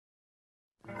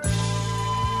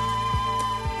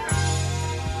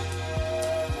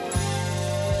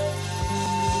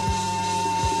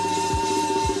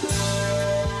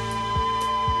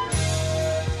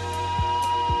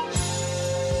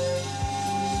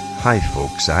Hi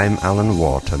folks, I'm Alan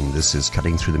Watt and this is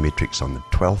Cutting Through the Matrix on the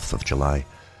 12th of July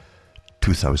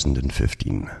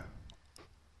 2015.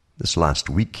 This last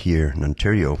week here in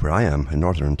Ontario, where I am, in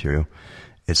Northern Ontario,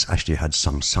 it's actually had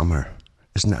some summer.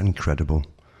 Isn't that incredible?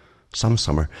 Some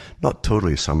summer. Not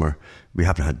totally summer. We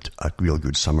haven't had a real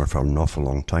good summer for an awful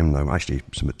long time now. Actually,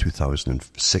 since about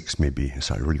 2006 maybe, it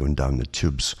started really going down the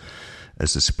tubes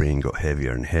as the spraying got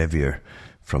heavier and heavier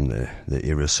from the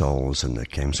aerosols and the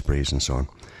chem sprays and so on,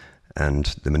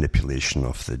 and the manipulation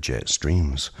of the jet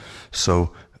streams.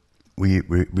 So we're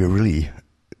really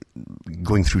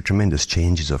going through tremendous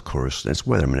changes, of course. It's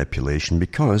weather manipulation,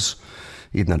 because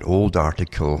even that old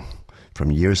article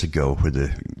from years ago where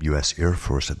the US Air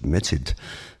Force admitted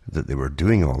that they were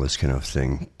doing all this kind of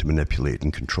thing to manipulate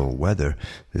and control weather,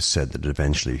 they said that it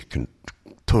eventually can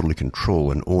totally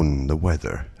control and own the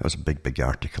weather. That was a big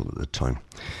article at the time.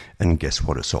 And guess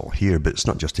what? It's all here. But it's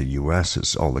not just the US,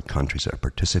 it's all the countries that are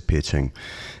participating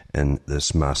in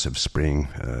this massive spraying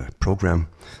program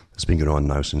that's been going on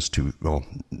now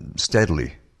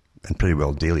steadily and pretty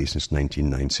well daily since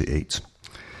 1998.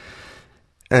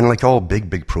 And like all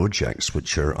big projects,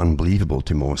 which are unbelievable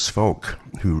to most folk,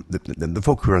 the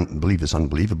folk who believe it's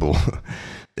unbelievable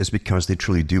is because they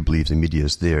truly do believe the media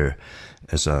is there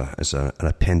as an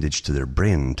appendage to their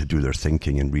brain to do their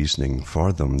thinking and reasoning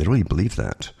for them. They really believe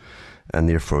that. And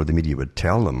therefore the media would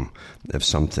tell them if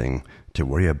something to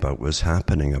worry about was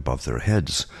happening above their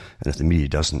heads. And if the media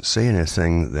doesn't say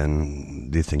anything,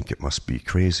 then they think it must be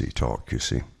crazy talk, you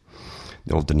see.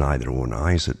 They'll deny their own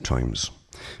eyes at times.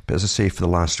 But as I say, for the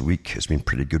last week, it's been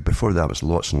pretty good. Before that was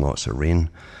lots and lots of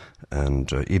rain,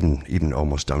 and even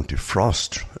almost down to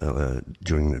frost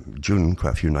during June,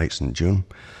 quite a few nights in June.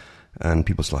 And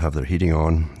people still have their heating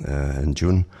on in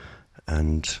June.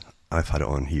 And I've had it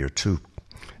on here too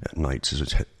at nights.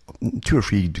 It's 2 or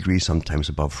 3 degrees sometimes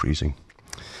above freezing.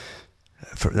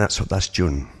 That's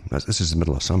June. This is the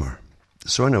middle of summer.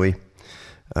 So anyway,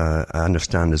 I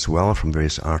understand as well from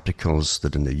various articles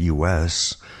that in the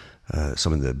US,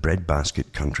 some of the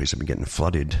breadbasket countries have been getting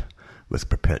flooded with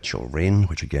perpetual rain,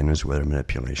 which again is weather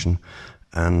manipulation.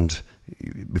 And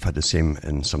we've had the same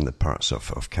in some of the parts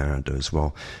of Canada as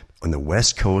well. On the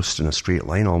west coast, in a straight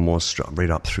line almost, right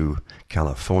up through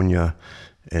California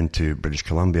into British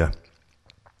Columbia,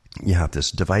 you have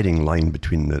this dividing line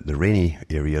between the rainy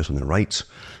areas on the right,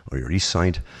 or your east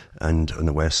side, and on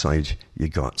the west side you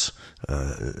got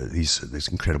these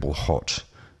incredible hot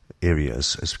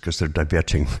areas. It's because they're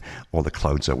diverting all the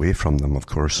clouds away from them, of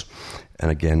course,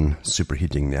 and again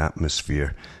superheating the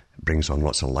atmosphere brings on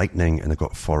lots of lightning, and they've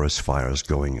got forest fires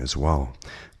going as well.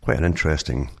 Quite an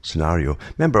interesting scenario.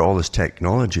 Remember, all this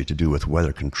technology to do with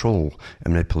weather control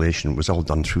and manipulation was all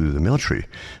done through the military.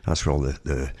 That's where all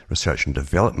the research and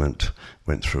development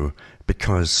went through,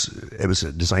 because it was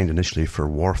designed initially for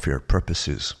warfare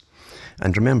purposes.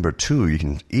 And remember too, you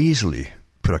can easily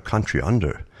put a country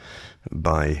under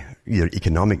by either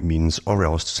economic means or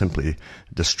else to simply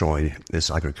destroy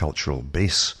its agricultural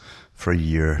base for a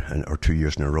year or 2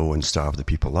 years in a row and starve the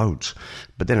people out.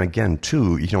 But then again,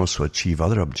 too, you can also achieve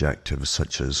other objectives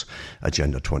such as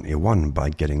Agenda 21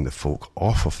 by getting the folk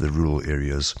off of the rural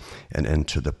areas and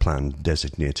into the planned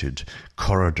designated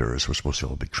corridors we're supposed to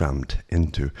all be crammed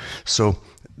into. So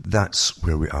that's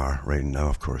where we are right now,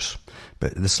 of course.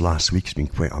 But this last week has been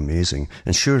quite amazing.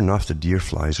 And sure enough, the deer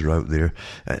flies are out there.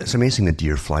 It's amazing, the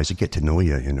deer flies. They get to know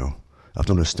you, you know. I've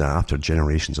noticed that after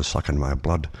generations of sucking my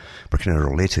blood, we're kind of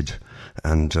related.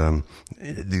 And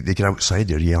they get outside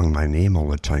there yelling my name all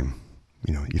the time.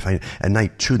 You know, you find at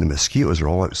night too, the mosquitoes are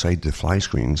all outside the fly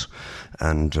screens,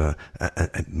 and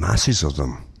masses of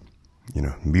them. You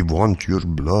know, we want your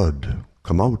blood.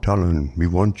 Come out, Alan, we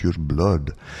want your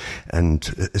blood. And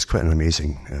it's quite an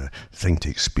amazing thing to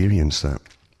experience that.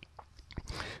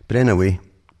 But anyway,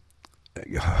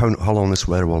 how long this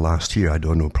weather will last here, I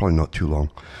don't know. Probably not too long.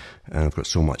 And I've got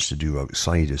so much to do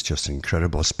outside, it's just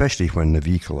incredible, especially when the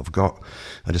vehicle I've got,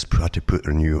 I just had to put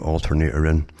a new alternator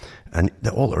in. And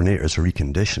the alternators are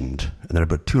reconditioned, and they're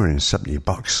about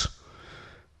 $270.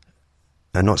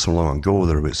 And not so long ago,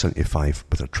 they were about $75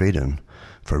 with a trade-in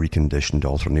for a reconditioned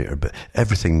alternator. But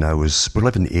everything now we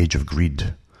live in the age of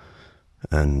greed,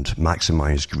 and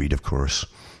maximised greed, of course.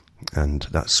 And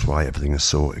that's why everything is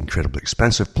so incredibly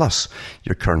expensive. Plus,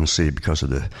 your currency, because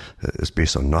of it's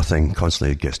based on nothing,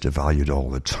 constantly gets devalued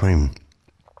all the time.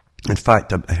 In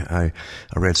fact, I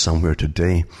read somewhere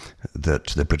today that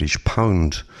the British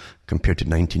pound, compared to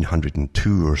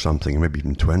 1902 or something, maybe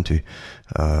even 20,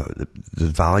 the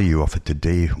value of it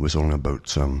today was only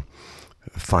about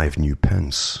 5 new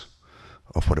pence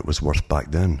of what it was worth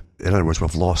back then. In other words,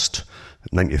 we've lost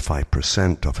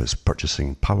 95% of its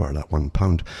purchasing power, that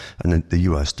 £1. And the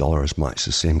US dollar is much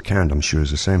the same. Canada, I'm sure,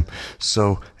 is the same.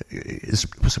 So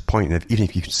what's the point? Even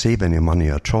if you can save any money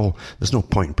at all, there's no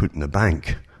point in putting in the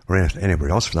bank or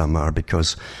anywhere else for that matter,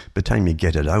 because by the time you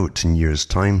get it out in years'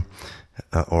 time,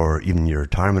 or even your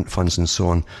retirement funds and so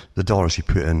on, the dollars you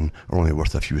put in are only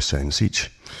worth a few cents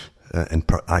each in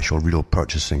actual real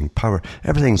purchasing power.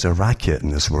 Everything's a racket in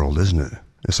this world, isn't it?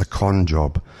 It's a con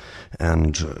job.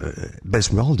 But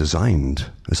it's well designed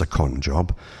as a con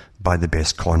job by the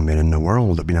best con men in the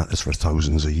world that have been at this for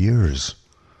thousands of years.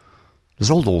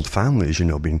 There's old families,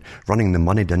 been running the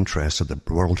moneyed interests of the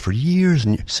world for years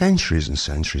and centuries and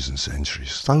centuries and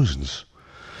centuries, thousands.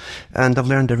 And I've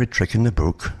learned every trick in the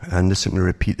book, and they simply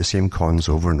repeat the same cons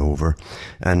over and over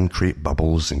and create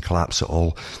bubbles and collapse it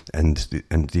all, and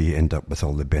they end up with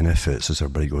all the benefits as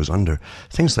everybody goes under.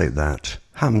 Things like that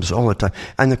happens all the time.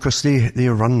 And of course, they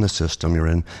run the system you're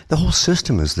in. The whole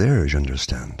system is theirs, you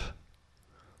understand.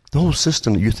 The whole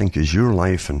system that you think is your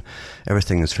life and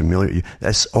everything is familiar to you,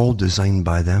 that's all designed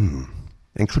by them,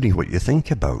 including what you think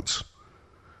about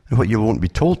and what you won't be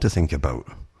told to think about.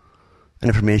 And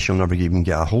information you'll never even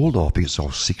get a hold of because it's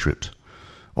all secret.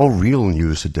 All real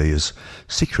news today is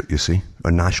secret, you see,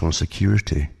 or national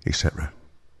security, etc.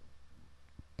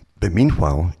 But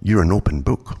meanwhile, you're an open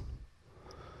book.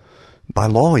 By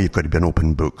law, you've got to be an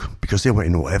open book because they want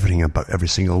to know everything about every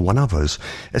single one of us.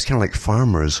 It's kind of like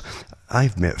farmers.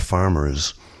 I've met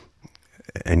farmers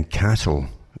in cattle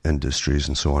industries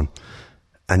and so on,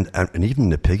 and even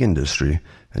the pig industry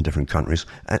in different countries.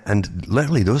 And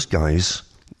literally those guys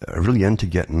are really into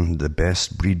getting the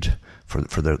best breed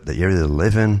for the area they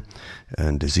live in,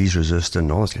 and disease resistant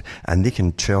and all this. And they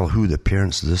can tell who the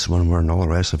parents of this one were and all the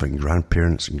rest of it, and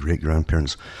grandparents and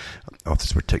great-grandparents of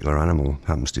this particular animal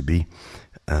happens to be.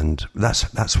 And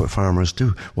that's what farmers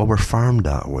do. Well, we're farmed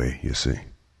that way, you see.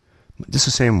 Just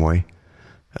the same way.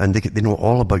 And they know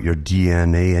all about your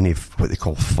DNA, any what they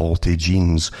call faulty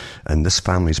genes, and this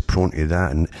family's prone to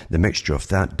that, and the mixture of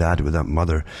that dad with that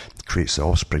mother creates the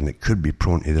offspring that could be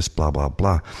prone to this, blah, blah,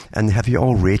 blah. And they have you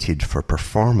all rated for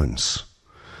performance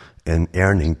and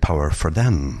earning power for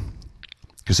them,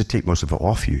 because they take most of it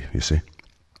off you, you see,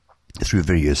 through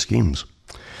various schemes.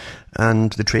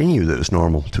 And they train you that it's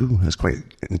normal too. It's quite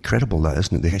incredible, that,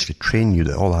 isn't it? They actually train you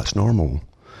that all that's normal.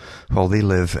 While they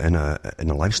live in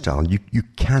a lifestyle you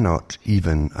cannot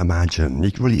even imagine.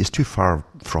 It's too far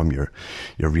from your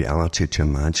reality to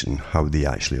imagine how they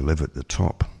actually live at the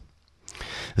top.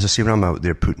 As I say, when I'm out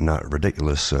there putting that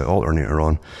ridiculous alternator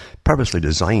on, purposely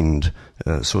designed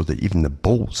so that even the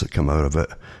bolts that come out of it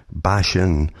bash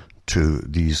in to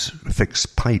these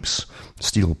fixed pipes,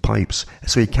 steel pipes,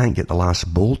 so you can't get the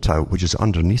last bolt out, which is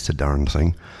underneath the darn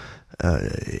thing.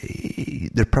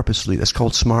 They're purposely, it's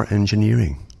called smart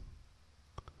engineering.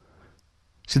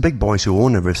 See, the big boys who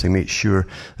own everything make sure,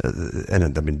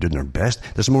 and they've been doing their best,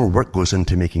 there's more work goes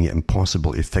into making it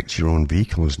impossible to fix your own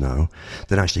vehicles now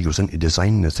than actually goes into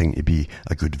designing the thing to be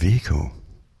a good vehicle.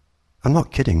 I'm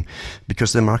not kidding,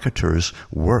 because the marketers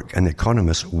work and the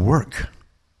economists work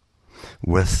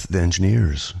with the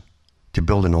engineers to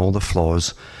build in all the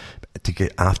flaws to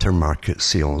get aftermarket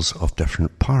sales of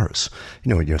different parts.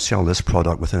 You sell this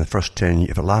product within the first 10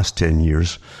 years, if it lasts 10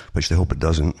 years, which they hope it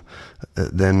doesn't,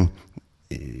 then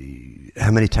how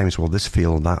many times will this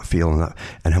fail, that fail, and that,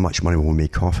 and how much money will we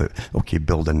make off it? Okay,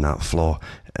 build in that flaw.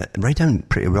 Right down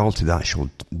pretty well to the actual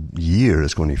year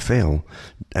it's going to fail,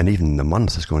 and even the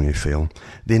month it's going to fail.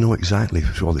 They know exactly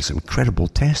through all this incredible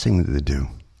testing that they do.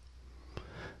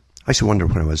 I used to wonder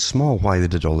when I was small why they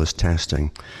did all this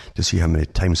testing to see how many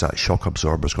times that shock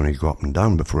absorber is going to go up and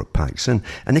down before it packs in.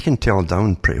 And they can tell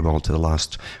down pretty well to the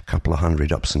last couple of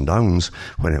hundred ups and downs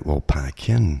when it will pack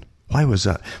in. Why was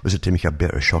that? Was it to make a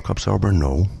better shock absorber?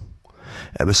 No.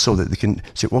 It was so that they can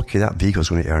say, okay, that vehicle's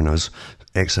going to earn us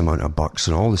X amount of bucks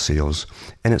in all the sales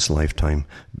in its lifetime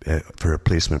for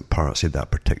replacement parts of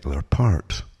that particular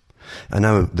part. And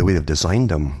now the way they've designed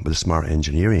them with smart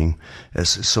engineering is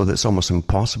so that it's almost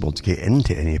impossible to get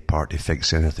into any part to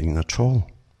fix anything at all.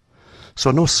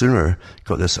 So no sooner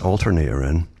got this alternator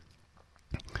in,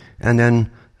 and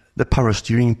then the power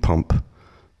steering pump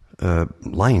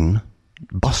line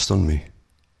bust on me.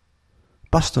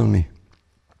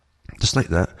 Just like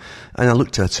that. And I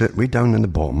looked at it way down in the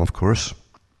bottom, of course,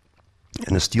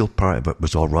 and the steel part of it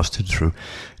was all rusted through,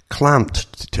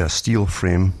 clamped to a steel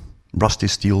frame, rusty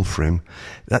steel frame.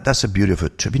 That's the beauty of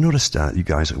it. Have you noticed that, you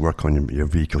guys that work on your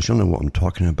vehicles? You'll know what I'm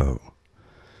talking about.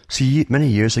 See, many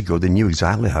years ago, they knew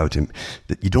exactly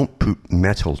that you don't put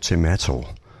metal to metal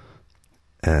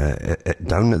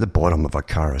down at the bottom of a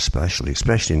car especially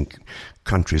in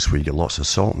countries where you get lots of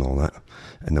salt and all that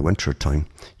in the winter time,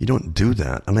 you don't do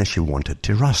that unless you want it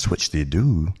to rust, which they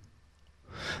do.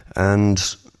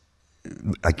 And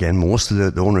again, most of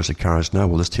the owners of cars now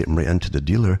will just take them right into the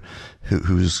dealer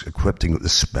who's equipping with the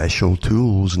special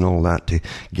tools and all that to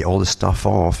get all the stuff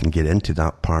off and get into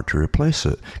that part to replace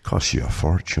it. Costs you a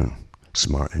fortune.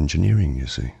 Smart engineering, you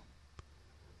see.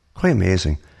 Quite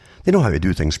amazing. They know how to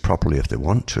do things properly if they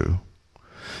want to.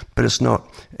 But it's not,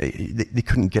 they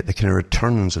couldn't get the kind of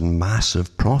returns and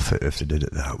massive profit if they did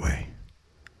it that way.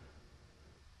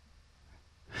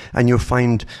 And you'll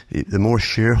find the more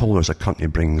shareholders a company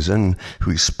brings in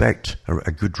who expect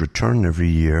a good return every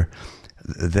year,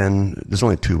 then there's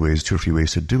only two or three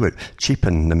ways to do it.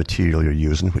 Cheapen the material you're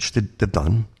using, which they've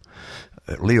done.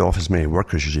 Lay off as many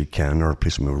workers as you can, or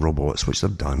replace them with robots, which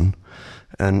they've done.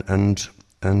 And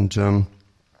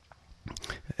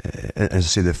as I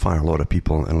say, they fire a lot of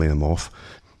people and lay them off.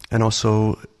 And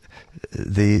also,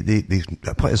 they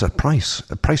put as a price.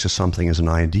 A price of something is an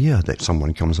idea that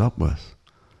someone comes up with.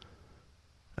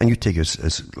 And you take it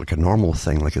as like a normal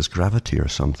thing, like it's gravity or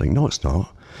something. No, it's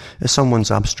not. It's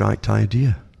someone's abstract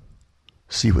idea.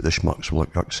 See what the schmucks will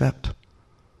accept.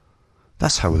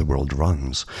 That's how the world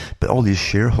runs. But all these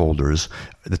shareholders,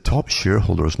 the top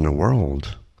shareholders in the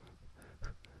world,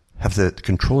 have the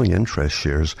controlling interest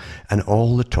shares in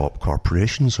all the top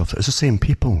corporations of it. It's the same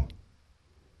people.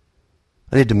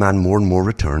 And they demand more and more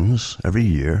returns every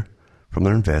year from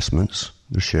their investments,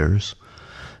 their shares.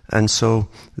 And so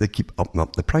they keep upping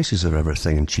up the prices of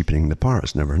everything and cheapening the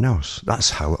parts and everything else.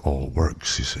 That's how it all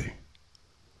works, you see.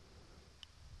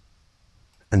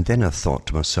 And then I thought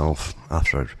to myself,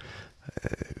 after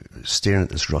staring at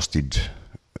this rusted,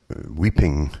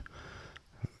 weeping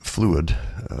fluid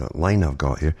line I've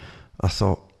got here, I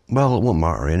thought, well, it won't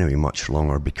matter anyway much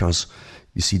longer, because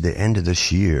you see, the end of this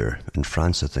year, in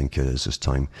France I think it is this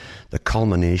time, the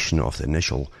culmination of the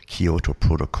initial Kyoto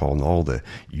Protocol and all the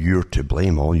you're to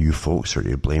blame, all you folks are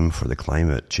to blame for the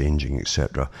climate changing,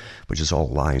 etc., which is all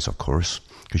lies, of course,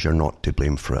 because you're not to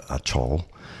blame for it at all.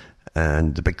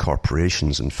 And the big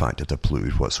corporations, in fact, that have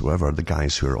polluted whatsoever, are the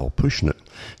guys who are all pushing it.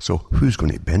 So who's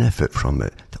going to benefit from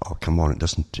it? Oh, come on, it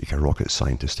doesn't take a rocket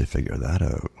scientist to figure that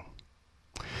out.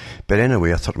 But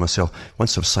anyway, I thought to myself,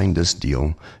 once I've signed this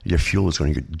deal, your fuel is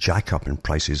going to jack up in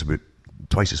prices about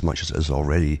twice as much as it is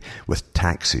already, with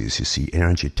taxes, you see,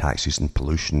 energy taxes and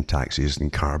pollution taxes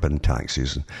and carbon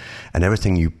taxes. And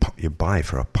everything you buy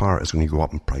for a part is going to go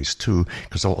up in price too,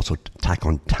 because they'll also tack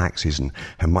on taxes and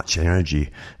how much energy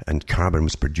and carbon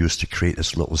was produced to create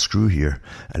this little screw here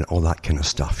and all that kind of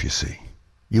stuff, you see.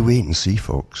 You wait and see,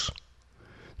 folks.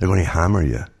 They're going to hammer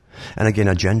you. And again,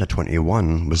 Agenda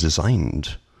 21 was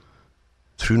designed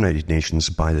through United Nations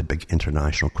by the big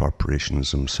international corporations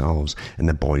themselves and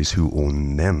the boys who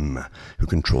own them, who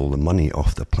control the money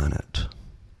of the planet.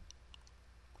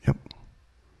 Yep.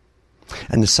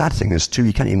 And the sad thing is, too,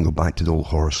 you can't even go back to the old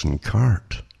horse and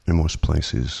cart in most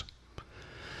places,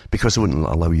 because they wouldn't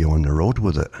allow you on the road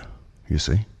with it, you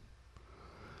see.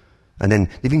 And then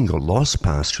they've even got laws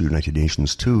passed through United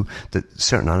Nations, too, that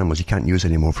certain animals you can't use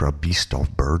anymore for a beast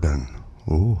of burden.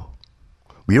 Oh.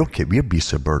 We're okay, we're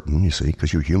beasts of burden, you see,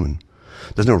 because you're human.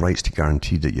 There's no rights to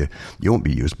guarantee that you won't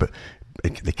be used, but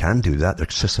they can do that. Their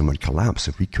system would collapse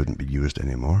if we couldn't be used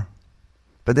anymore.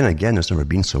 But then again, there's never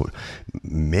been so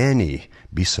many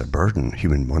beasts of burden,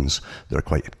 human ones, that are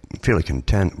quite fairly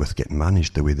content with getting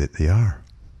managed the way that they are.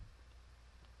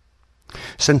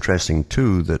 It's interesting,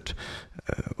 too, that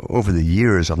over the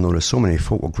years, I've noticed so many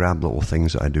folk will grab little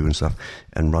things that I do and stuff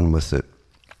and run with it.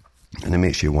 And it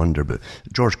makes you wonder, but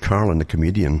George Carlin, the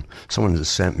comedian, someone has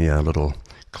sent me a little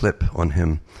clip on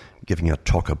him giving a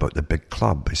talk about the big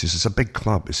club. He says, it's a big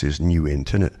club. He says, new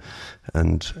ain't in it.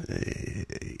 And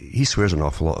he swears an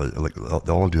awful lot, like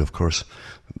they all do, of course,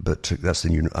 but that's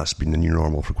been the new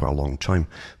normal for quite a long time.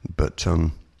 But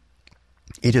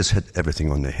he just hit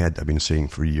everything on the head I've been saying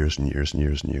for years and years and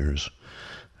years and years.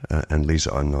 And lays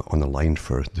it on the line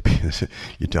for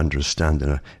you to understand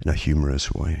in a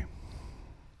humorous way.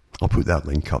 I'll put that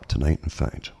link up tonight, in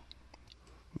fact.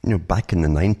 Back in the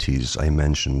 90s, I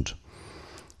mentioned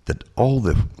that all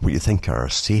what you think are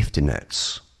safety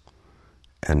nets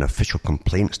and official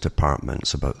complaints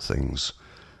departments about things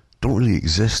don't really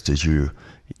exist as you've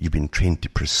been trained to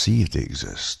perceive they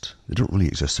exist. They don't really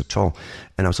exist at all.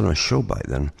 And I was on a show back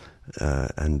then,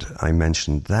 and I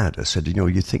mentioned that. I said,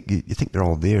 you think they're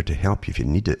all there to help you if you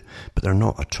need it, but they're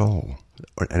not at all.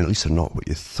 And at least they're not what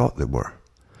you thought they were.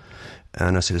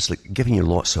 And I said, it's like giving you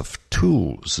lots of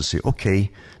tools to say,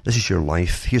 okay, this is your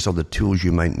life. Here's all the tools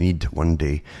you might need one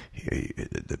day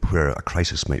where a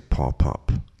crisis might pop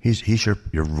up. Here's your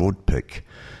road pick,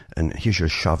 and here's your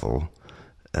shovel,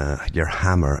 your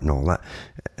hammer and all that.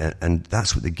 And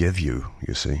that's what they give you,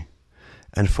 you see.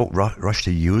 And folk rush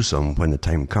to use them when the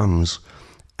time comes,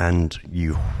 and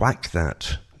you whack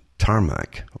that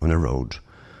tarmac on the road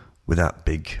with that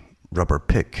big rubber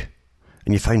pick,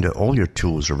 and you find out all your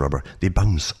tools are rubber. They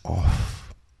bounce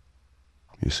off,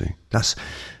 you see. That's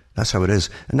how it is.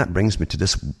 And that brings me to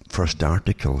this first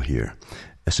article here.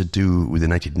 It's to do with the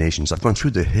United Nations. I've gone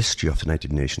through the history of the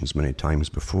United Nations many times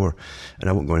before, and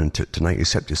I won't go into it tonight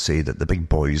except to say that the big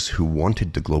boys who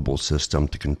wanted the global system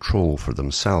to control for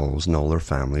themselves and all their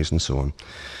families and so on,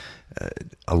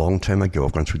 a long time ago,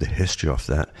 I've gone through the history of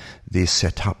that, they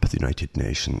set up the United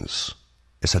Nations.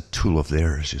 It's a tool of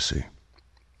theirs, you see.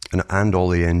 And all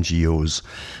the NGOs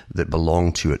that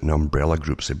belong to it and umbrella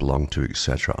groups they belong to,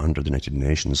 etc., under the United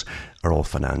Nations are all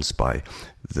financed by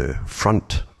the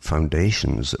front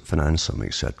foundations that finance them,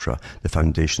 etc. The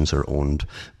foundations are owned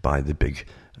by the big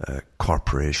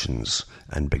corporations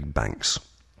and big banks.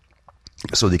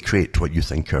 So they create what you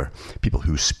think are people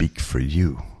who speak for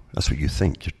you. That's what you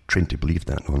think. You're trained to believe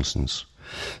that nonsense.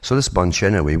 So this bunch,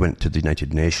 anyway, went to the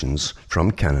United Nations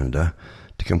from Canada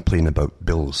to complain about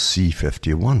Bill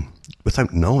C-51,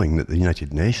 without knowing that the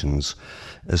United Nations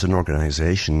is an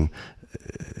organization.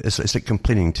 It's like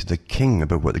complaining to the king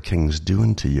about what the king's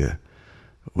doing to you.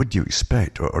 What do you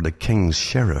expect? Or the king's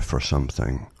sheriff or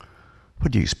something.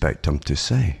 What do you expect him to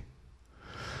say?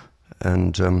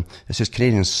 And it says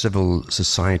Canadian civil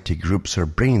society groups are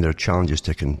bringing their challenges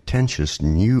to a contentious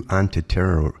new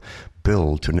anti-terror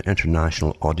bill to an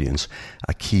international audience,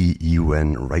 a key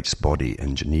UN rights body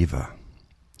in Geneva.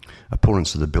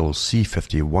 Opponents of the bill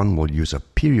C-51 will use a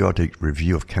periodic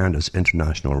review of Canada's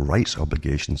international rights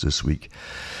obligations this week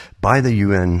by the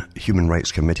UN Human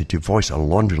Rights Committee to voice a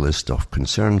laundry list of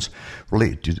concerns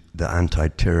related to the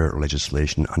anti-terror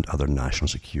legislation and other national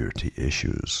security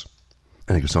issues.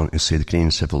 And it goes on to say the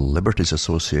Canadian Civil Liberties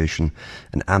Association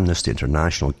and Amnesty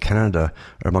International Canada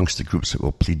are amongst the groups that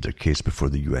will plead their case before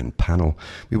the UN panel.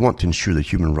 We want to ensure the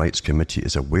Human Rights Committee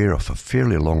is aware of a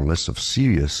fairly long list of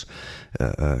serious,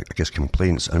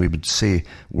 complaints, and we would say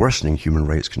worsening human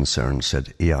rights concerns,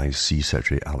 said AIC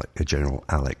Secretary General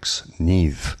Alex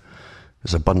Neve.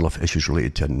 There's a bundle of issues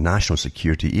related to national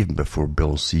security even before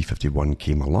Bill C-51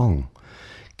 came along.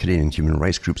 Canadian human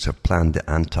rights groups have planned the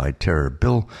anti-terror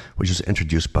bill, which was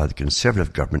introduced by the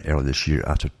Conservative government earlier this year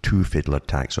after 2 fatal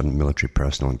attacks on military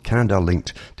personnel in Canada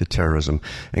linked to terrorism,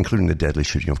 including the deadly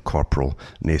shooting of Corporal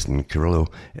Nathan Carrillo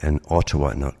in Ottawa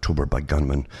in October by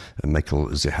gunman Michael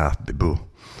Zehaf-Bibu.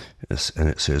 And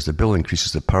it says the bill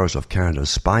increases the powers of Canada's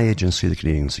spy agency, the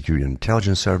Canadian Security and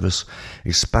Intelligence Service,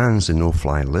 expands the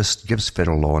no-fly list, gives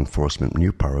federal law enforcement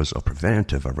new powers of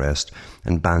preventative arrest,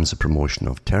 and bans the promotion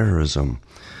of terrorism.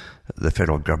 The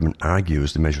federal government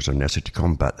argues the measures are necessary to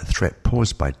combat the threat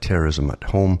posed by terrorism at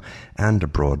home and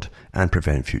abroad and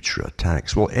prevent future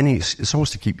attacks. Well, it's always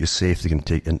to keep you safe. They can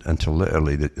take until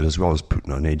literally, as well as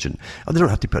putting an agent. They don't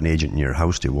have to put an agent in your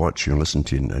house to watch you and listen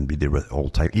to you and be there with all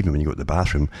time. Even when you go to the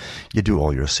bathroom, you do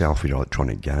all yourself with your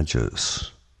electronic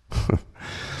gadgets.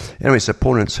 Anyways,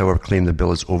 opponents, however, claim the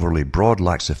bill is overly broad,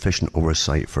 lacks sufficient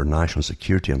oversight for national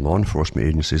security and law enforcement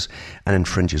agencies, and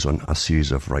infringes on a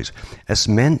series of rights. It's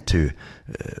meant to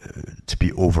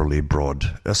be overly broad.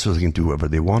 That's so they can do whatever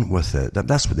they want with it.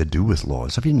 That's what they do with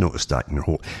laws. Have you noticed that in your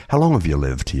whole... How long have you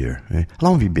lived here? Eh? How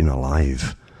long have you been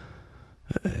alive?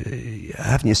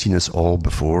 Haven't you seen this all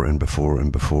before and before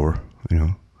and before? You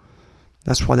know,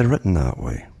 that's why they're written that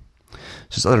way.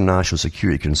 Since other national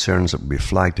security concerns that will be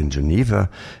flagged in Geneva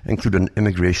include an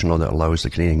immigration law that allows the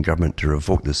Canadian government to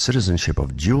revoke the citizenship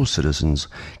of dual citizens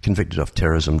convicted of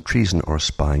terrorism, treason or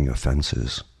spying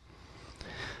offences.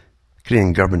 The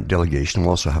Canadian government delegation will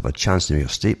also have a chance to make a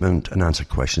statement and answer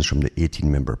questions from the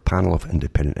 18-member panel of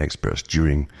independent experts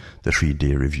during the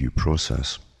 3-day review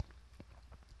process.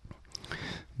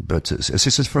 But it's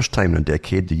the first time in a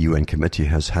decade the UN Committee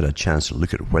has had a chance to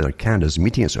look at whether Canada is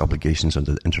meeting its obligations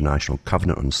under the International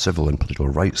Covenant on Civil and Political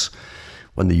Rights,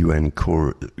 one of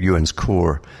the UN's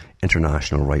core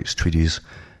international rights treaties,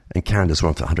 and Canada is one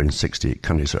of the 168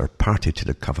 countries that are party to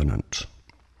the Covenant.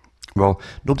 Well,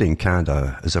 nobody in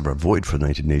Canada has ever voted for the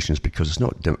United Nations because it's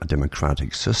not a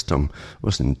democratic system. It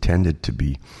wasn't intended to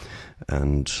be.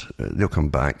 And they'll come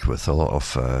back with a lot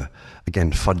of,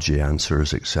 again, fudgy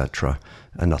answers, etc.,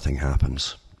 and nothing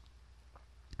happens.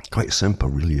 Quite simple,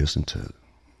 really, isn't it?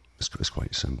 It's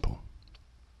quite simple.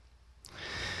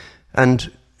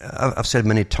 And I've said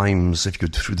many times, if you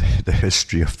go through the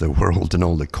history of the world and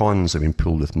all the cons have been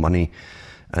pulled with money,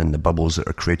 and the bubbles that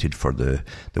are created for the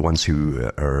ones who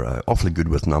are awfully good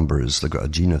with numbers. They've got a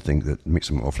gene, I think, that makes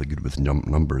them awfully good with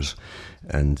numbers,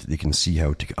 and they can see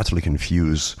how to utterly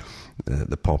confuse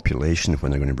the population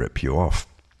when they're going to rip you off.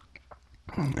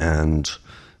 And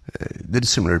they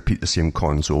just simply repeat the same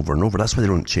cons over and over. That's why they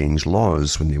don't change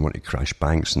laws when they want to crash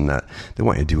banks and that. They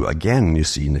want to do it again, you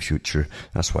see, in the future.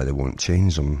 That's why they won't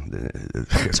change them.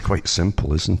 It's quite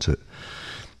simple, isn't it?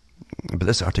 But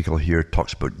this article here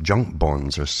talks about junk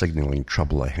bonds are signalling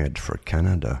trouble ahead for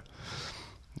Canada.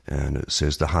 And it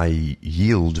says the high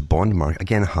yield bond market,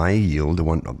 again high yield, they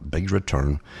want a big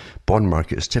return. Bond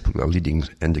market is typically a leading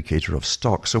indicator of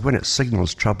stocks. So when it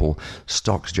signals trouble,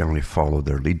 stocks generally follow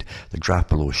their lead. The graph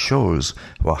below shows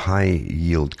what high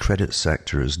yield credit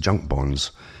sectors, junk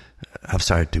bonds, have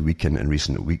started to weaken in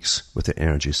recent weeks, with the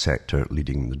energy sector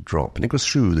leading the drop. And it goes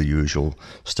through the usual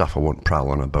stuff. I won't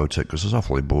prattle on about it because it's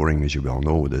awfully boring, as you well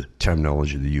know, with the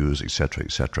terminology they use, etc.,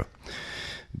 etc.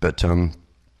 But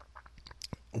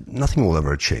nothing will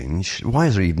ever change. Why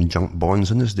is there even junk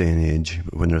bonds in this day and age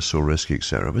when they're so risky,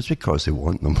 etc.? It's because they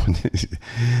want them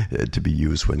to be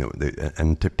used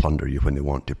and to plunder you when they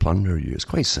want to plunder you. It's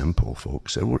quite simple,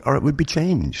 folks. Or it would be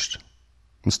changed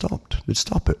and stopped. They'd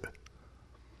stop it.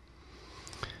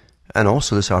 And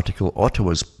also this article,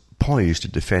 Ottawa's poised to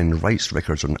defend rights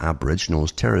records on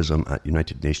Aboriginals, terrorism at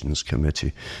United Nations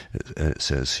Committee, it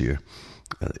says here.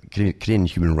 Canadian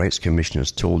Human Rights Commission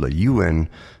has told a UN,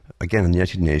 again in the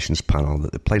United Nations panel,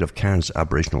 that the plight of Canada's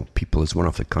Aboriginal people is one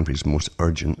of the country's most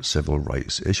urgent civil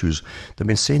rights issues. They've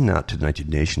been saying that to the United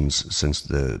Nations since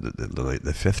the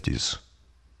 50s.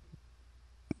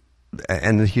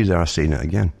 And here they are saying it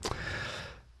again.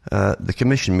 The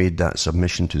Commission made that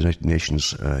submission to the United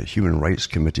Nations Human Rights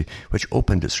Committee, which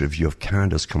opened its review of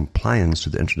Canada's compliance to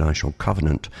the International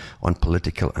Covenant on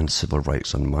Political and Civil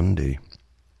Rights on Monday.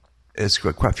 It's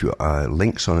got quite a few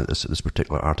links on it, this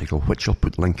particular article, which I'll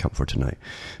put the link up for tonight.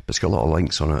 But it's got a lot of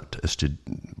links on it as to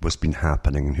what's been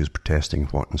happening and who's protesting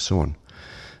what and so on.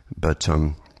 But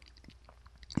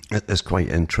it is quite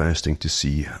interesting to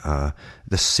see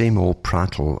the same old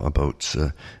prattle about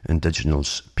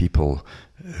Indigenous people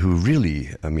who really,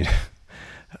 I mean,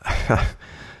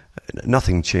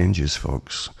 nothing changes,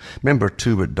 folks. Remember,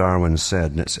 too, what Darwin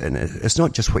said, and it's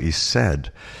not just what he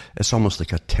said, it's almost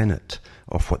like a tenet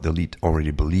of what the elite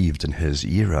already believed in his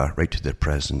era, right to the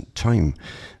present time,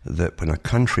 that when a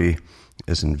country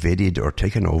is invaded or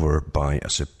taken over by a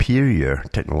superior,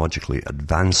 technologically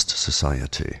advanced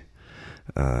society,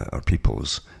 or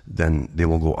peoples, then they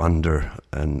will go under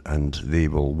and they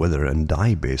will wither and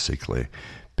die, basically,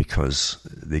 because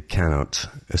they cannot,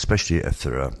 especially if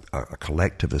they're a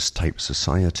collectivist type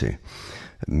society,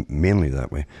 mainly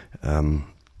that way,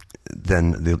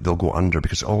 then they'll go under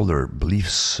because all their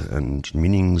beliefs and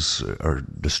meanings are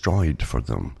destroyed for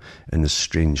them in this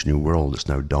strange new world that's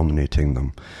now dominating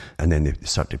them. And then they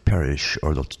start to perish,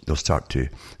 or they'll start to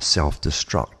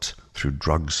self-destruct through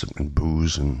drugs and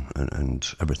booze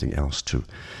and everything else too.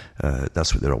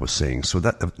 That's what they're always saying. So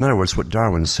that, in other words, what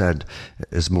Darwin said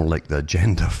is more like the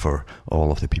agenda for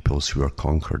all of the peoples who are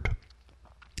conquered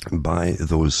by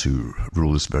those who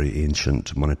rule this very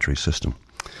ancient monetary system.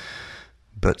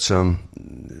 But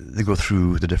they go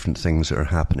through the different things that are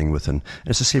happening within.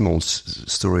 It's the same old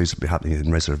stories that have been happening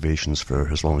in reservations for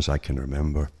as long as I can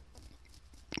remember,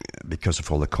 because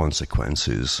of all the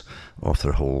consequences of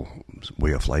their whole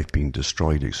way of life being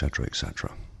destroyed, etc.,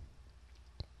 etc.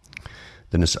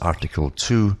 Then this article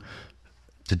 2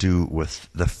 to do with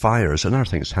the fires. Another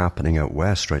thing that's happening out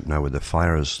west right now with the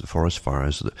fires, the forest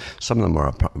fires. Some of them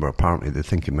are apparently, they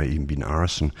think it might even be an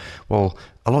arson. Well,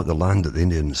 a lot of the land that the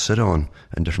Indians sit on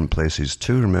in different places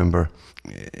too, remember,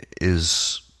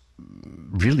 is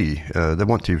really, they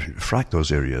want to frack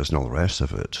those areas and all the rest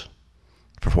of it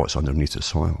for what's underneath the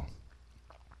soil.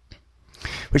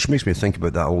 Which makes me think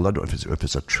about that old, I don't know if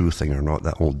it's a true thing or not,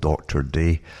 that old Dr.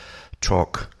 Day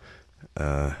talk.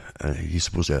 He's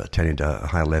supposed to have attended a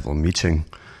high-level meeting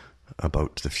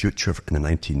about the future in the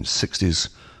 1960s,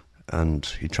 and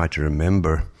he tried to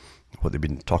remember what they'd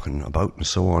been talking about and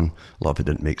so on. A lot of it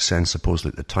didn't make sense, supposedly,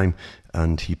 at the time,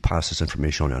 and he passed this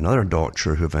information on to another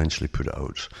doctor who eventually put it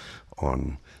out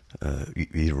on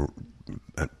either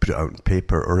put it out on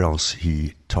paper, or else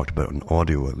he talked about it on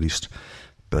audio at least.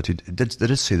 But they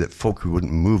did say that folk who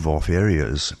wouldn't move off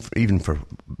areas, even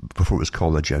before it was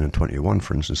called Agenda 21,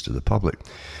 for instance, to the public,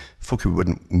 folk who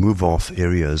wouldn't move off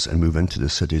areas and move into the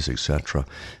cities, etc.,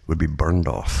 would be burned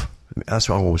off. I mean, that's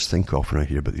what I always think of when I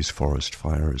hear about these forest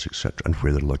fires, etc., and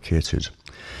where they're located.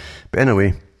 But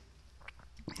anyway,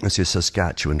 It says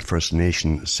Saskatchewan First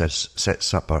Nation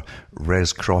sets up a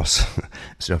Red Cross,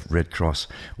 instead of Red Cross,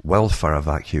 wildfire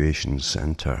evacuation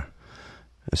centre.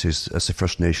 It says that's the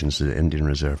First Nations, the Indian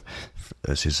Reserve.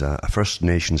 It says a First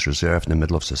Nations reserve in the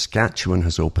middle of Saskatchewan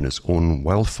has opened its own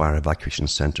wildfire evacuation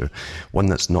centre, one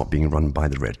that's not being run by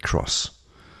the Red Cross.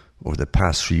 Over the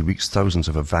past 3 weeks, thousands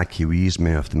of evacuees,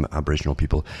 many of them Aboriginal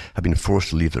people, have been forced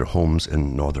to leave their homes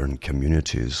in northern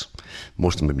communities.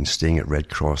 Most of them have been staying at Red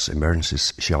Cross emergency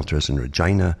shelters in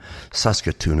Regina,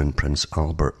 Saskatoon and Prince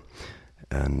Albert.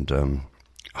 And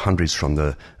hundreds from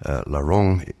the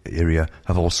Larong area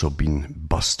have also been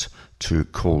bussed to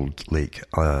Cold Lake,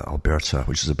 Alberta,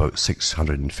 which is about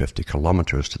 650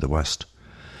 kilometres to the west.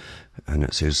 And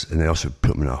it says, and they also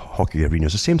put them in a hockey arena.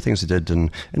 It's the same things they did, and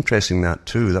interesting that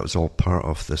too. That was all part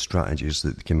of the strategies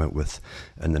that they came out with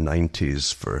in the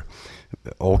 90s for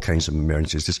all kinds of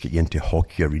emergencies. Just get you into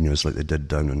hockey arenas like they did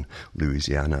down in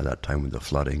Louisiana at that time with the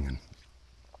flooding,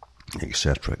 and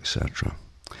etc., etc.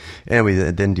 Anyway,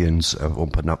 the Indians have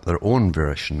opened up their own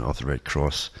version of the Red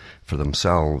Cross for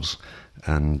themselves,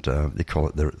 and they call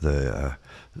it the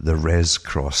Res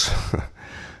Cross.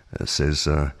 It says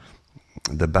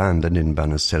the Indian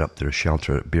band has set up their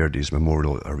shelter at Beardy's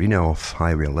Memorial Arena off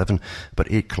Highway 11,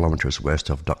 about 8 kilometres west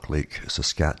of Duck Lake,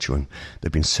 Saskatchewan.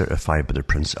 They've been certified by the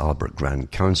Prince Albert Grand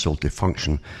Council to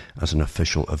function as an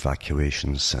official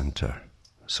evacuation centre.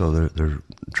 So they're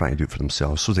trying to do it for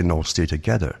themselves, so they can all stay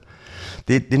together.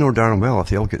 They know darn well if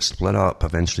they all get split up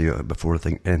eventually before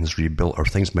anything's rebuilt, or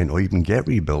things might not even get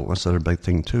rebuilt, that's the other big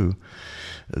thing too,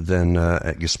 then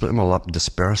you split them all up,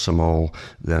 disperse them all,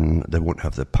 then they won't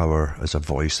have the power as a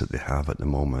voice that they have at the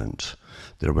moment.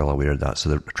 They're well aware of that, so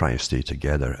they're trying to stay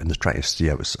together, and they're trying to stay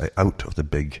out of the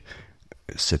big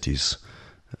cities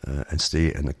and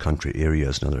stay in the country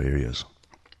areas and other areas.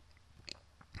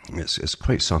 It's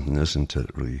quite something, isn't it,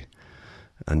 really?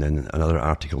 And then another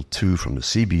article too from the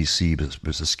CBC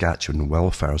was Saskatchewan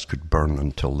wildfires could burn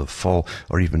until the fall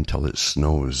or even until it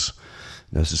snows.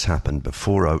 Now, this has happened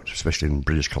before out, especially in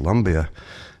British Columbia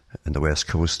and the west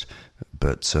coast,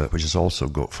 but which has also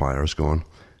got fires going.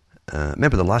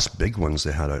 Remember the last big ones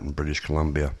they had out in British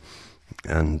Columbia,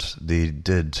 and they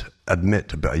did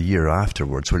admit about a year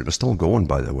afterwards, when it was still going,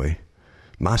 by the way,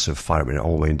 massive fire went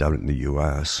all the way down in the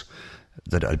US,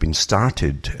 that it had been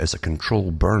started as a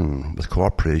controlled burn with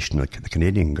cooperation of the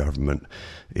Canadian government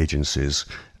agencies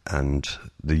and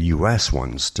the US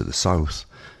ones to the south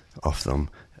of them,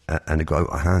 and it got out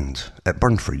of hand. It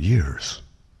burned for years.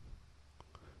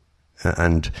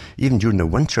 And even during the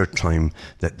winter time,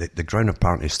 the ground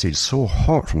apparently stayed so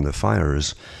hot from the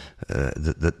fires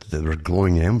that there were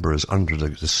glowing embers under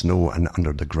the snow and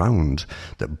under the ground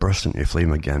that burst into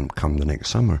flame again come the next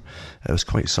summer. It was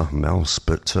quite something else,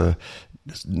 but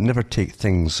never take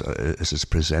things as it's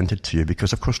presented to you,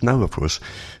 because of course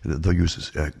they'll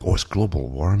use it's global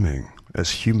warming.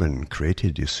 It's human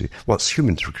created, you see. Well, it's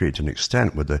human to create to an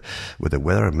extent with the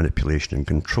weather manipulation and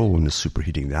control and the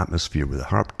superheating the atmosphere with the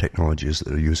HAARP technologies that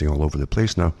they're using all over the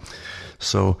place now.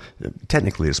 So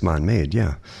technically it's man-made,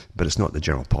 yeah, but it's not the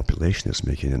general population that's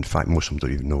making it. In fact, most of them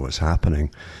don't even know what's happening.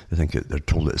 They think they're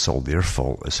told that it's all their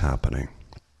fault it's happening.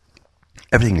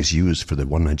 Everything is used for the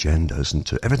one agenda,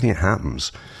 isn't it? Everything that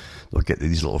happens, they'll get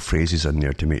these little phrases in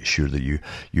there to make sure that you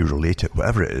relate it,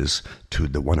 whatever it is, to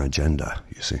the one agenda,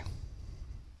 you see.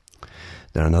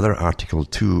 Then another article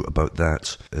too about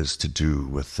that is to do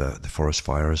with the forest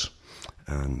fires,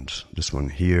 and this one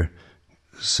here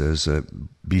says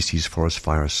BC's Forest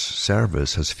Fire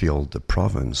Service has failed the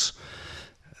province.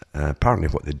 Apparently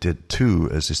what they did too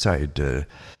is they started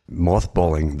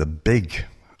mothballing the big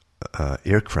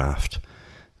aircraft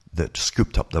that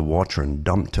scooped up the water and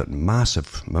dumped it,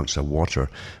 massive amounts of water,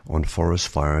 on forest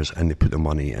fires, and they put the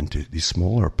money into these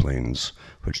smaller planes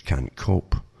which can't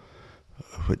cope.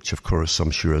 Which, of course, I'm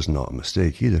sure is not a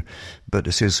mistake either. But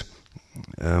it says,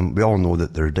 we all know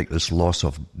that the ridiculous loss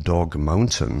of Dog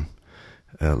Mountain,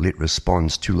 late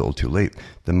response, too little too late.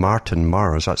 The Martin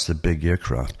Mars, that's the big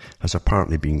aircraft, has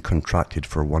apparently been contracted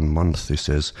for 1 month, he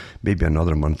says, maybe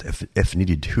another month if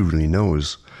needed, who really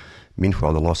knows.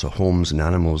 Meanwhile, the loss of homes and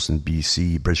animals in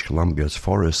BC, British Columbia's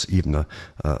forests, even a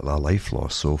life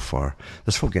loss so far.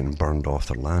 There's folk getting burned off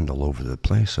their land all over the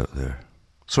place out there.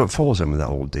 So it falls in with that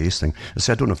old days thing.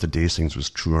 I don't know if the days things was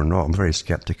true or not. I'm very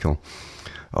sceptical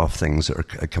of things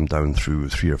that come down through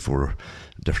 3 or 4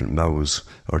 different mouths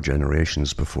or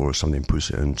generations before something puts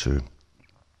it into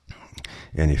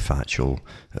any factual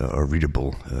or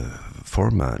readable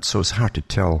format. So it's hard to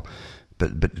tell.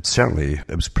 but certainly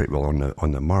it was pretty well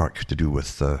on the mark to do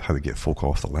with how we get folk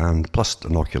off the land, plus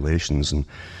inoculations and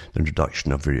the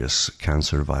introduction of various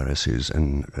cancer viruses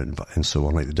and so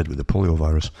on, like they did with the polio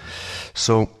virus.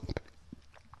 So,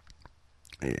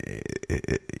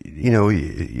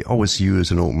 you always use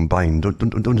an open mind.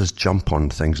 Don't just jump on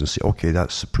things and say, okay,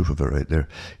 that's the proof of it right there.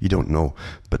 You don't know.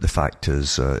 But the fact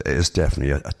is, it is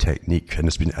definitely a technique, and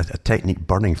it's been a technique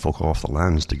burning folk off the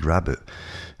lands to grab it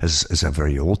is a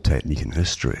very old technique in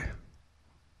history.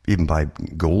 Even by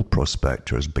gold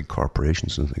prospectors, big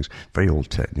corporations and things. Very old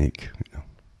technique.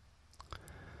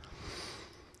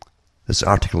 This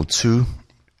Article 2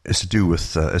 is to do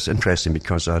with, it's interesting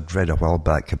because I'd read a while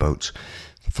back about,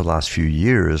 for the last few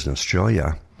years in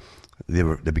Australia,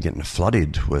 they've been getting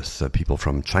flooded with people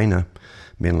from China,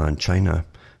 mainland China,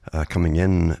 coming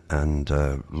in and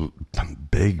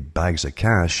big bags of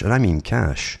cash, and I mean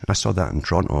cash. I saw that in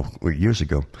Toronto years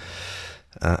ago,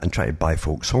 and try to buy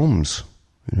folks' homes.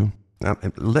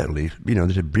 Literally, they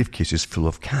had briefcases full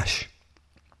of cash,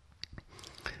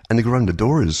 and they go around the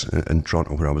doors in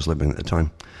Toronto where I was living at the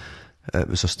time. It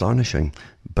was astonishing,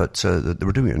 but they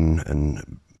were doing it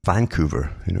in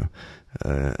Vancouver,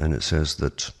 and it says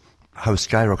that how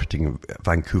skyrocketing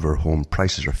Vancouver home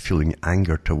prices are fueling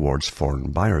anger towards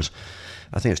foreign buyers.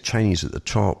 I think it's Chinese at the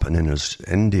top, and then there's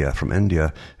India, from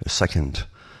India, second.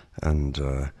 And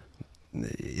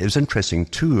it was interesting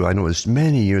too. I know it was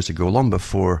many years ago, long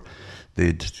before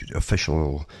they'd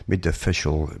made the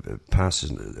official pass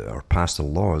the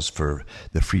laws for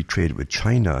the free trade with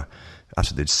China,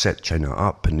 after they'd set China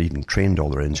up and even trained all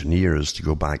their engineers to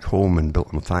go back home and built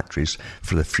them factories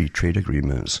for the free trade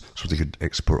agreements so they could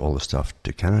export all the stuff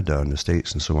to Canada and the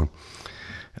States and so on.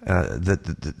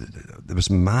 There was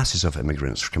masses of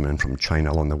immigrants coming in from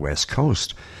China along the west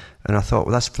coast. And I thought,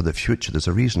 well, that's for the future. There's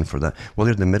a reason for that. Well,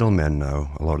 they're the middlemen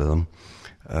now, a lot of them,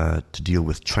 to deal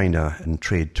with China and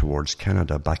trade towards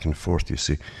Canada back and forth, you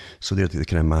see. So they're the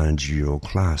kind of managerial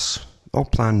class. All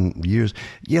planned years.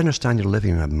 You understand you're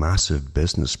living in a massive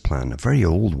business plan, a very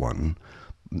old one,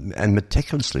 and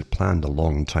meticulously planned a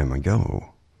long time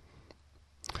ago.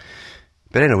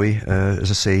 But anyway,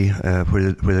 as I say,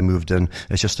 where they moved in,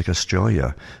 it's just like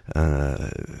Australia,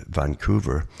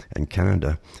 Vancouver and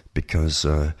Canada, because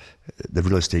the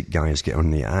real estate guys get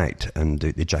on the act and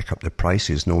they jack up the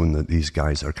prices knowing that these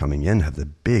guys that are coming in have the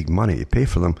big money to pay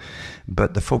for them.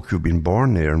 But the folk who've been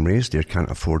born there and raised there can't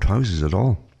afford houses at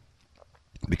all,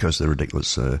 because the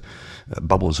ridiculous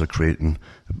bubbles are created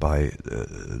by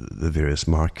the various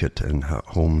market and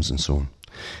homes and so on.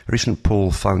 A recent poll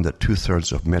found that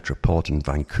 2/3 of metropolitan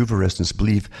Vancouver residents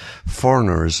believe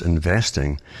foreigners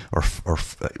investing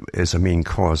is a main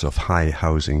cause of high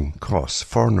housing costs.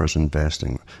 Foreigners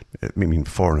investing,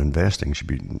 foreign investing should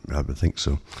be, I would think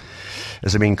so,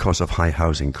 is a main cause of high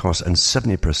housing costs, and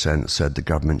 70% said the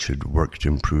government should work to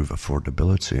improve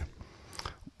affordability.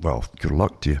 Well, good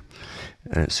luck to you.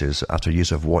 And it says, after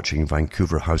years of watching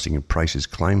Vancouver housing prices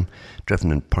climb,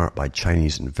 driven in part by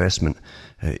Chinese investment,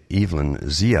 Evelyn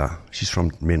Zia, she's from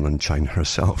mainland China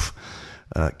herself,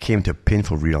 came to a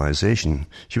painful realization.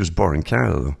 She was born in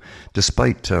Canada, though.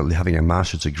 Despite having a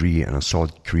master's degree and a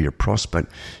solid career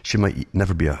prospect, she might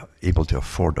never be able to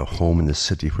afford a home in the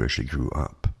city where she grew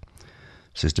up.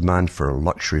 It says demand for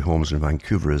luxury homes in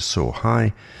Vancouver is so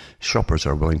high, shoppers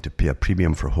are willing to pay a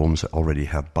premium for homes that already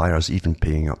have buyers, even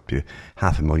paying up to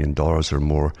 $500,000 or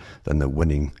more than the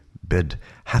winning bid.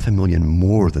 $500,000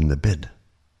 more than the bid.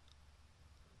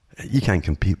 You can't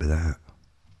compete with that.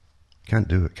 Can't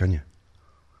do it, can you?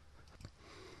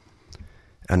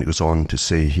 And it goes on to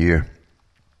say here,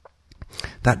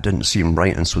 that didn't seem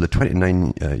right, and so the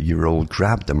 29-year-old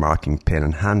grabbed the marking pen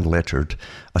and hand-lettered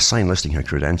a sign listing her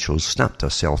credentials, snapped a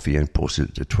selfie and posted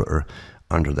it to Twitter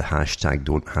under the hashtag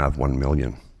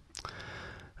 #Don'tHave1Million.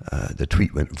 The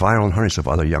tweet went viral, and hundreds of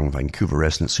other young Vancouver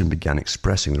residents soon began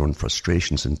expressing their own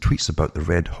frustrations in tweets about the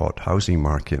red-hot housing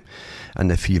market and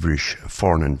the feverish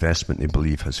foreign investment they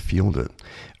believe has fueled it.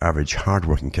 Average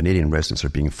hard-working Canadian residents are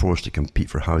being forced to compete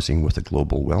for housing with the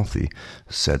global wealthy,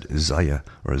 said Zia,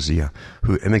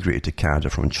 who immigrated to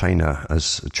Canada from China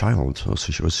as a child. So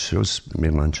she was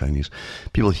mainland Chinese.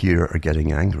 People here are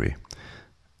getting angry.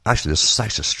 Actually, there's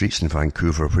stacks of streets in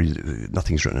Vancouver where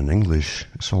nothing's written in English.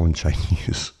 It's all in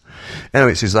Chinese.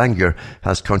 Anyway, it says anger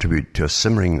has contributed to a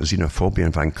simmering xenophobia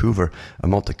in Vancouver, a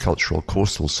multicultural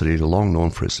coastal city long known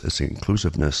for its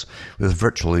inclusiveness, with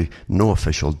virtually no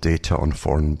official data on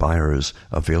foreign buyers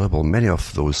available. Many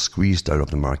of those squeezed out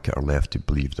of the market are left to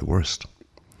believe the worst.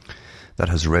 That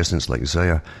has residents like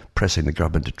Zaya pressing the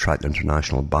government to attract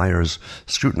international buyers,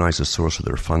 scrutinise the source of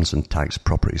their funds and tax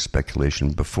property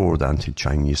speculation before the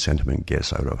anti-Chinese sentiment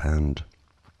gets out of hand.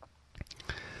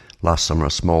 Last summer,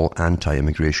 a small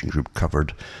anti-immigration group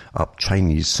covered up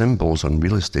Chinese symbols on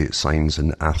real estate signs in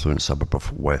the affluent suburb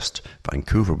of West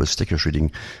Vancouver with stickers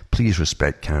reading, "Please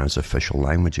respect Canada's official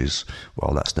languages."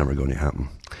 Well, that's never going to happen.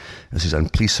 This is,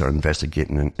 and police are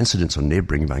investigating an incident on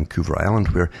neighbouring Vancouver Island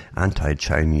where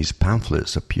anti-Chinese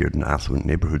pamphlets appeared in affluent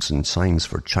neighbourhoods and signs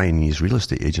for Chinese real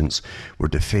estate agents were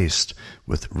defaced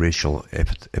with racial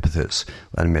epithets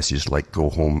and messages like "Go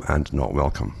home" and "Not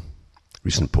welcome."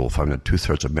 Recent poll found that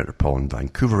 2/3 of metropolitan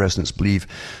Vancouver residents believe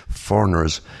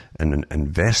foreigners in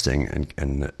investing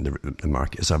in the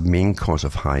market is a main cause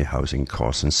of high housing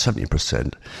costs, and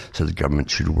 70% said the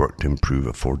government should work to improve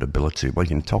affordability. Well, you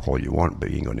can talk all you want, but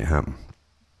it ain't going to happen.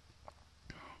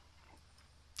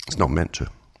 It's not meant to.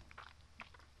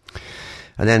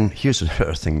 And then here's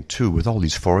another thing too, with all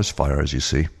these forest fires, you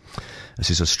see, this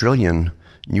is Australian,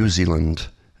 New Zealand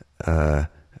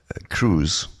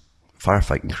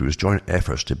firefighting crews join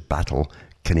efforts to battle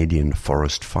Canadian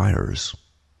forest fires.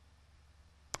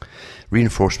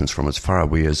 Reinforcements from as far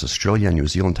away as Australia and New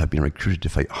Zealand have been recruited to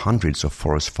fight hundreds of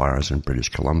forest fires in British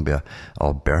Columbia,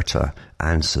 Alberta,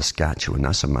 and Saskatchewan.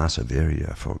 That's a massive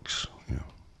area, folks.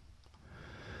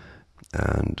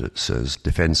 And it says,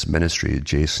 Defence Ministry,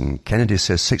 Jason Kennedy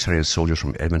says 600 soldiers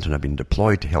from Edmonton have been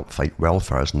deployed to help fight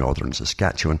wildfires in northern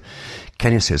Saskatchewan.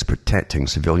 Kennedy says protecting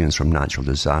civilians from natural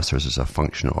disasters is a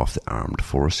function of the armed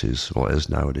forces. Well, it is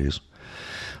nowadays.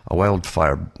 A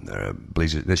wildfire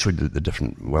blazes. They showed the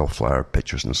different wildfire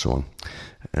pictures and so on.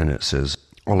 And it says,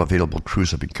 all available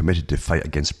crews have been committed to fight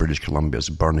against British Columbia's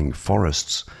burning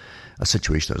forests, a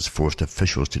situation that has forced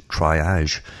officials to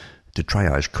triage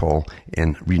call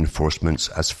in reinforcements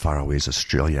as far away as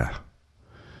Australia.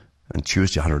 On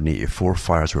Tuesday, 184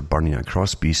 fires were burning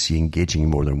across BC, engaging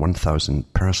more than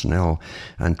 1,000 personnel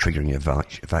and triggering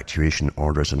evacuation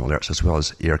orders and alerts, as well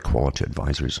as air quality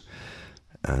advisories.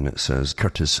 And it says,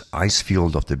 Curtis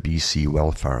Icefield of the BC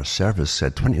Wildfire Service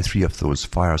said 23 of those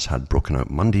fires had broken out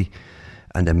Monday,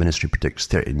 and the ministry predicts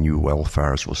 30 new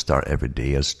wildfires will start every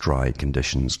day as dry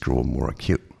conditions grow more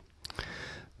acute.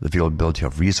 The availability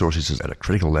of resources is at a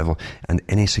critical level, and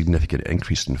any significant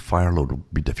increase in fire load will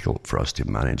be difficult for us to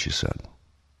manage, he said.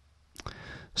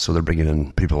 So they're bringing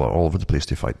in people all over the place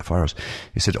to fight the fires.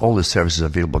 He said all the services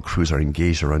available crews are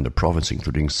engaged around the province,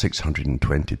 including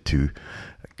 622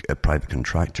 private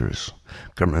contractors.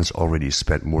 Government has already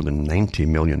spent more than $90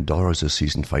 million this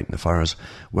season fighting the fires,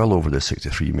 well over the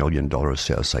 $63 million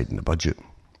set aside in the budget.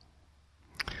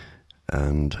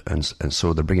 And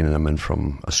so they're bringing them in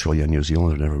from Australia, New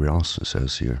Zealand, and everywhere else, it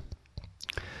says here.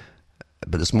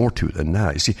 But there's more to it than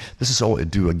that. You see, this is all to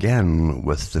do, again,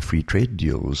 with the free trade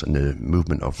deals and the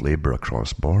movement of labour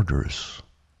across borders.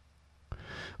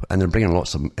 And they're bringing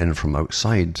lots of them in from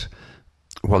outside,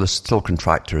 while there's still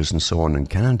contractors and so on in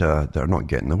Canada that are not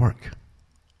getting the work.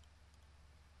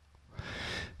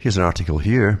 Here's an article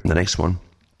here, the next one.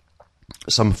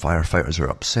 Some firefighters are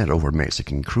upset over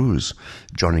Mexican crews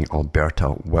joining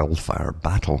Alberta wildfire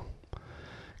battle.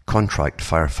 Contract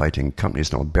firefighting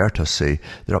companies in Alberta say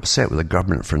they're upset with the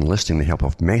government for enlisting the help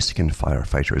of Mexican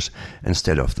firefighters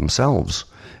instead of themselves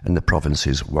in the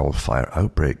province's wildfire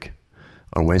outbreak.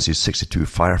 On Wednesday, 62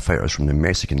 firefighters from the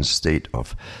Mexican state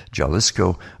of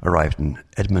Jalisco arrived in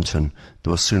Edmonton. They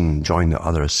will soon join the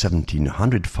other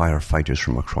 1,700 firefighters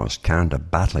from across Canada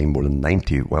battling more than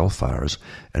 90 wildfires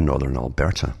in northern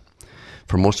Alberta.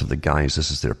 For most of the guys,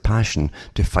 this is their passion,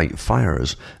 to fight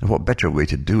fires, and what better way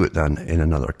to do it than in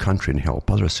another country and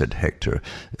help others, said Hector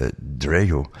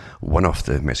Drello, one of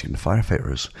the Mexican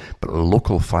firefighters. But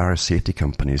local fire safety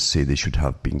companies say they should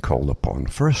have been called upon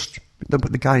first. The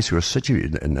guys who are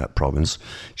situated in that province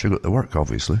should go to work,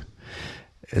 obviously.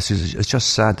 It's just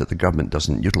sad that the government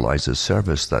doesn't utilise this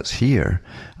service that's here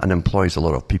and employs a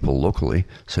lot of people locally,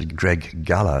 said Greg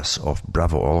Gallas of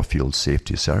Bravo Oilfield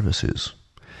Safety Services.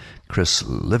 Chris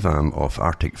Livam of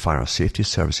Arctic Fire Safety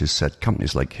Services said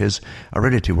companies like his are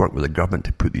ready to work with the government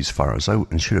to put these fires out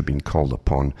and should have been called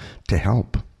upon to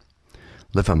help.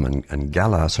 Livam and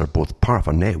Gallas are both part of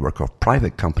a network of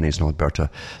private companies in Alberta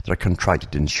that are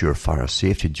contracted to ensure fire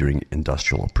safety during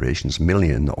industrial operations, mainly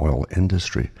in the oil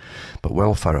industry. But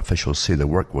wildfire officials say the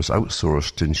work was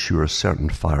outsourced to ensure certain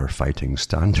firefighting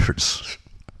standards.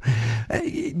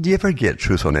 Do you ever get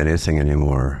truth on anything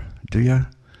anymore? Do you?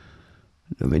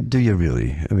 I mean, do you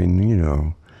really? I mean, you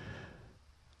know.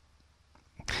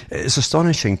 It's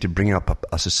astonishing to bring up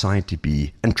a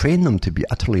society and train them to be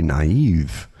utterly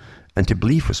naive and to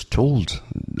believe what's told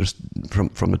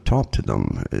from the top to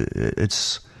them. I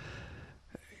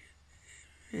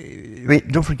mean,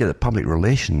 don't forget that public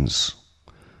relations,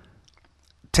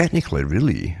 technically,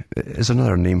 really, is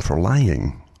another name for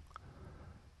lying.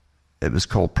 It was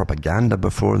called propaganda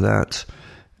before that,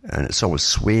 and it's always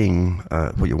swaying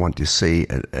what you want to say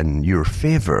in your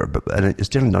favour, and it's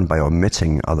generally done by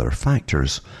omitting other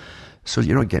factors. So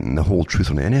you're not getting the whole truth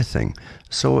on anything.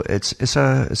 So it's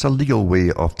a legal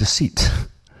way of deceit.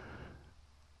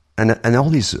 And all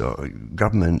these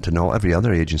government and every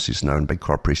other agencies now and big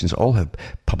corporations all have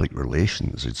public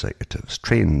relations executives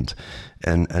trained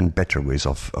in better ways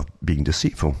of being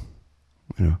deceitful.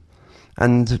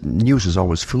 And news is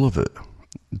always full of it.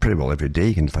 Pretty well every day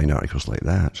you can find articles like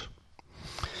that.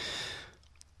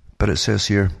 But it says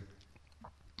here,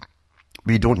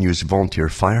 we don't use volunteer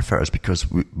firefighters because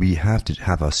we have to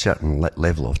have a certain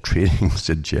level of training,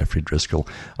 said Jeffrey Driscoll,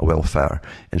 a welfare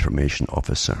information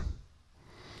officer.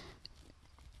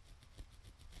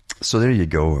 So there you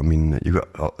go. I mean, you've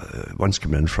got ones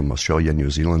coming in from Australia,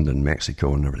 New Zealand and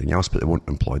Mexico and everything else, but they won't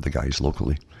employ the guys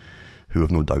locally who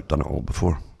have no doubt done it all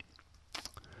before.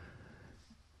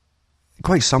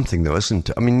 Quite something though, isn't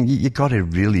it? I mean, you got to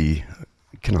really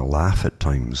kind of laugh at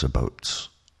times about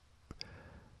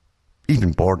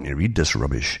even boring to read this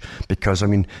rubbish, because I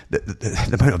mean,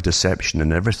 the amount of deception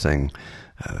and everything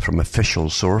from official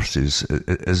sources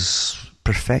is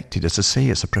perfected. As I say,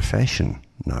 it's a profession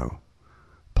now.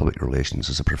 Public relations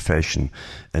is a profession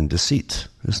in deceit,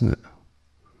 isn't it?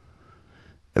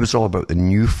 It was all about the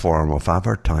new form of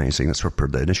advertising. That's where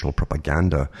the initial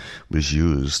propaganda was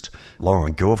used. Long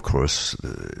ago, of course,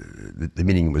 the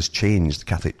meaning was changed. The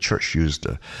Catholic Church used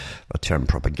a term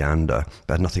propaganda,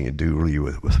 but had nothing to do really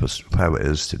with how it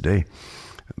is today.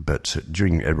 But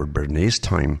during Edward Bernays'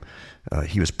 time,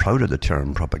 he was proud of the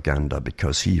term propaganda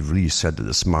because he really said that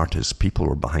the smartest people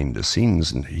were behind the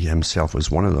scenes, and he himself was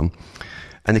one of them.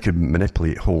 And they could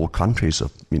manipulate whole countries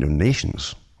of,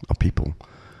 nations of people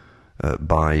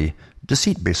by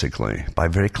deceit, basically, by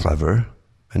very clever,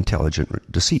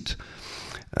 intelligent deceit.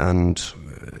 And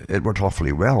it worked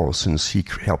awfully well, since he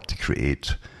helped to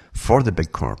create, for the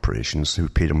big corporations who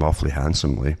paid him awfully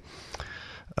handsomely,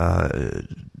 to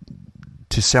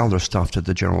sell their stuff to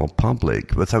the general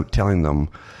public without telling them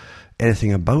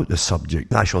anything about the subject,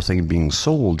 the actual thing being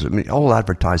sold. I mean, all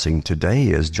advertising today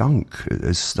is junk.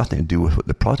 It's nothing to do with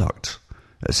the product.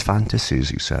 It's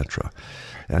fantasies, etc.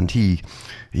 And he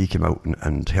came out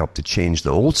and helped to change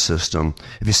the old system.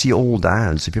 If you see old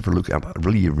ads, if you ever look at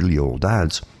really, really old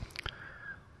ads,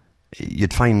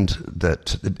 you'd find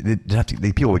that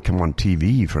the people would come on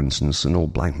TV, for instance, in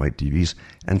old black and white TVs,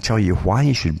 and tell you why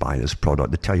you should buy this product.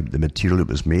 They tell you the material it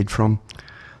was made from,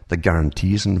 the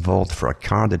guarantees involved. For a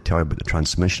car, they tell you about the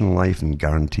transmission life and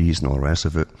guarantees and all the rest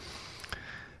of it,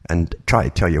 and try to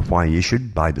tell you why you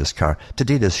should buy this car.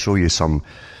 Today they show you some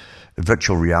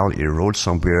virtual reality road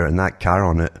somewhere and that car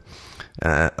on it,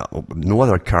 no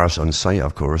other cars on site,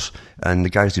 of course, and the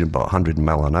guy's doing about 100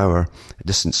 miles an hour,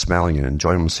 distant smiling and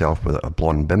enjoying himself with a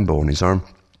blonde bimbo on his arm,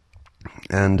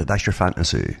 and that's your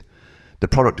fantasy. The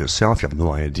product itself, you have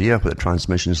no idea what the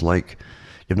transmission is like.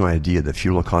 You have no idea the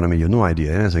fuel economy. You have no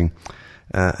idea anything,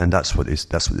 and that's what they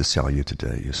sell you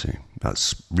today. You see,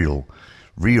 that's real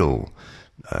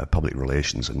public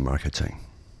relations and marketing.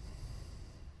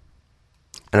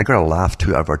 And I got to laugh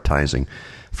too. Advertising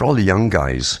for all the young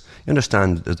guys. You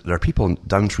understand that there are people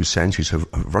down through centuries who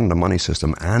have run the money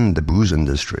system and the booze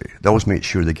industry. They always make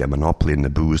sure they get a monopoly in the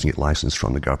booze and get licensed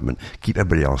from the government, keep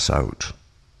everybody else out.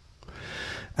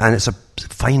 And it's a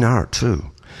fine art too.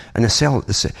 And you see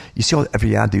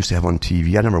every ad they used to have on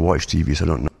TV. I never watched TV, so I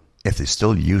don't know if they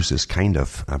still use this kind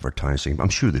of advertising. I'm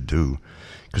sure they do.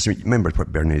 Because remember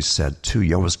what Bernays said too,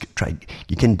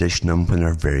 you condition them when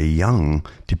they're very young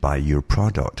to buy your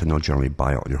product, and they'll generally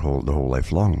buy it the whole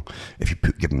life long if you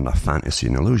give them enough fantasy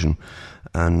and illusion.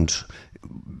 And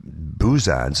booze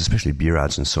ads, especially beer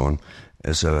ads and so on,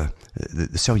 they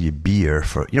sell you beer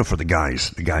for the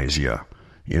guys, yeah.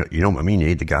 You know what I mean,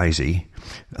 eh? The guys, eh?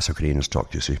 That's how Canadians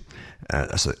talk, you see.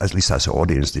 At least that's the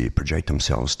audience they project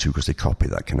themselves to, because they copy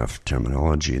that kind of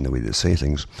terminology and the way they say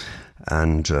things.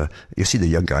 And you see the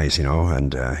young guys,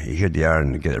 and here they are,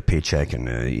 and they get their paycheck, and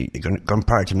you're going to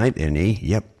party tonight then, eh?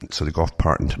 Yep. So they go off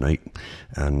partying tonight,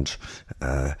 and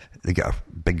they get a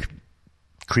big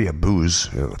crate of booze,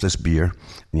 this beer,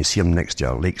 and you see them next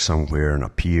to a lake somewhere, on a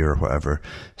pier or whatever,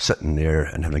 sitting there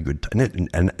and having a good time.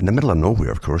 And in the middle of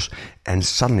nowhere, of course, and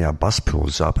suddenly a bus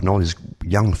pulls up, and all these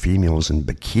young females in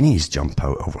bikinis jump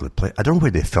out over the place. I don't know where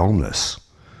they film this.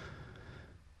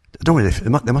 I don't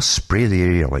know, they must spray the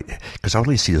area, because I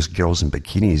only see those girls in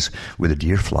bikinis with a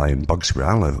deer fly and bugs where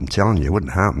I live. I'm telling you, it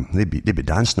wouldn't happen. They'd be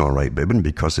dancing all right, but it wouldn't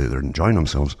be because they're enjoying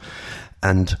themselves.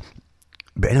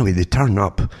 But anyway, they turn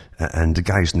up, and the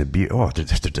guys in the beer, they're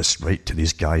just right to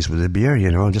these guys with the beer,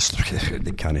 just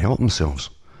they can't help themselves.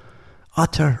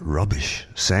 Utter rubbish.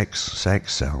 Sex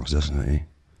sells, doesn't it?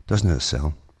 Doesn't it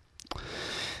sell?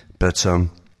 But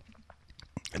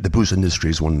the booze industry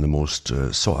is one of the most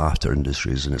sought-after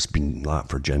industries, and it's been that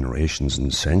for generations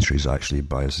and centuries, actually,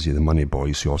 by, as I say, the money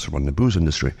boys who also run the booze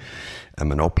industry and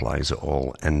monopolise it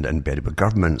all, and embedded with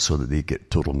government so that they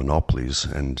get total monopolies,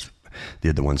 and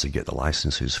they're the ones that get the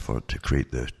licenses to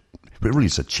create the... But it really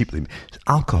is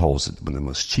alcohol is one of the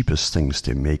most cheapest things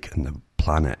to make on the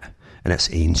planet, and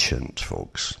it's ancient,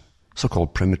 folks.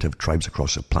 So-called primitive tribes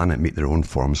across the planet make their own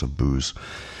forms of booze.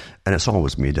 And it's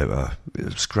always made out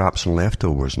of scraps and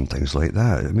leftovers and things like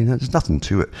that. I mean, there's nothing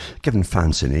to it. Given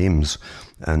fancy names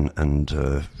and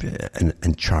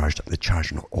charged, they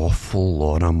charge an awful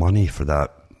lot of money for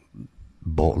that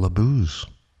bottle of booze.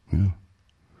 Yeah.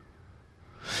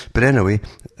 But anyway,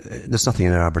 there's nothing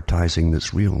in their advertising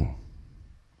that's real.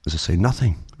 As I say,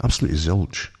 nothing. Absolutely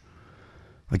zilch.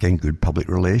 Again, good public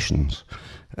relations.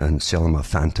 And sell them a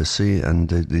fantasy, and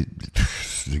they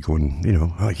go and,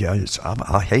 oh yeah,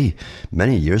 hey,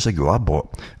 many years ago I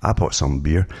bought some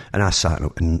beer, and I sat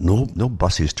and no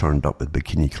buses turned up with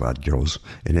bikini-clad girls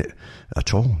in it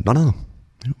at all. None of them.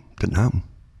 Didn't happen.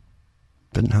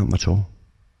 Didn't happen at all.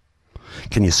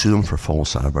 Can you sue them for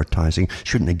false advertising?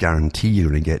 Shouldn't they guarantee you're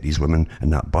going to get these women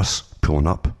in that bus pulling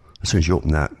up as soon as you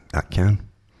open that can?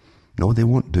 No, they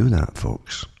won't do that,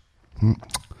 folks.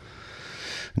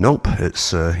 Nope,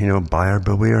 it's, buyer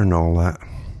beware and all that.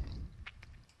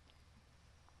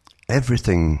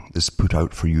 Everything is put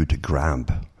out for you to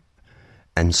grab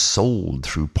and sold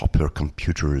through popular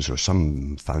computers or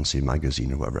some fancy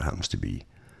magazine or whatever it happens to be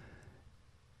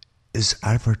is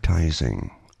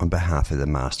advertising on behalf of the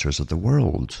masters of the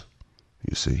world,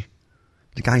 you see.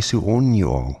 The guys who own you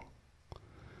all.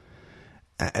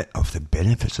 Of the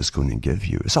benefits it's going to give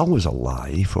you. It's always a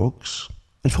lie, folks.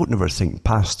 And folk never think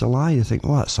past the lie. They think,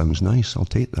 that sounds nice, I'll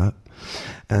take that.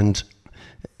 And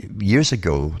years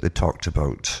ago, they talked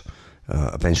about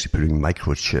eventually putting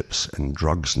microchips in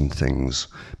drugs and things,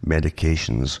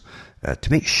 medications,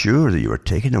 to make sure that you were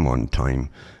taking them on time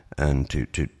and to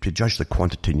judge the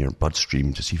quantity in your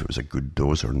bloodstream to see if it was a good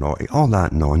dose or not. All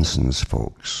that nonsense,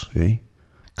 folks, eh?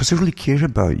 Because they really care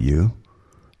about you.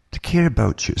 They care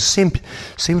about you. Same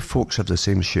folks have the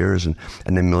same shares in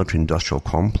the military-industrial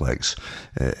complex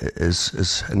as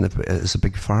the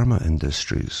big pharma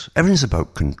industries. Everything's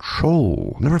about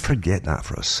control. Never forget that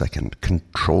for a second.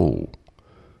 Control.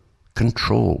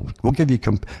 We'll give you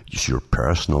your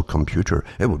personal computer.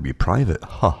 It will be private.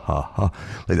 Ha, ha, ha.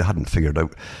 Like they hadn't figured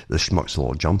out the schmucks will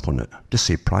all jump on it. Just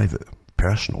say private.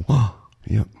 Personal.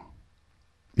 Yep.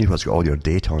 You've got all your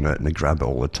data on it and they grab it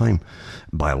all the time.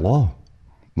 By law.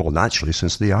 Well, naturally,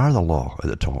 since they are the law at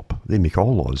the top. They make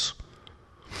all laws.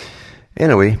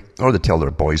 Anyway, or they tell their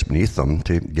boys beneath them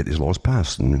to get these laws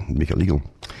passed and make it legal.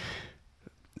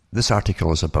 This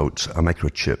article is about a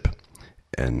microchip,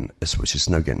 which is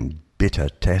now getting beta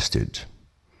tested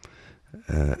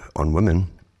on women.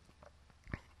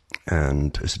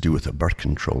 And it's to do with the birth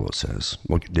control, it says.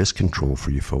 Well, there's control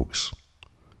for you folks.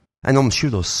 And I'm sure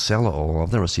they'll sell it all.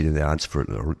 I've never seen any ads for it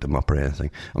or looked them up or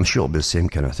anything. I'm sure it'll be the same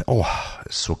kind of thing. Oh,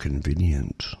 it's so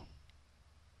convenient.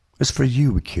 It's for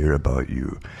you. We care about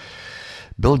you.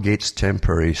 Bill Gates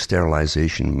temporary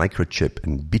sterilization microchip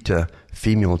and beta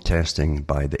female testing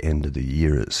by the end of the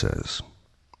year, it says.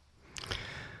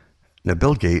 Now,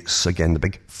 Bill Gates, again, the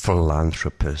big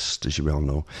philanthropist, as you well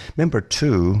know. Remember,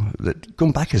 too, that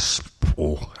going back there's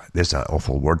that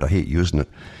awful word, I hate using it,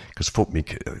 because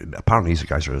apparently these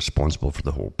guys are responsible for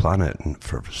the whole planet and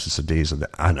since the days of the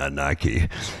Anunnaki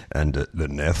and the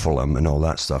Nephilim and all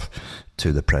that stuff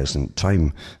to the present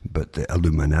time. But the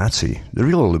Illuminati, the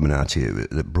real Illuminati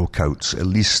that broke out at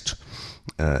least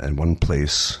in one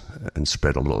place and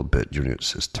spread a little bit during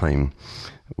its time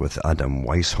with Adam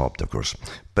Weishaupt, of course.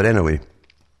 But anyway,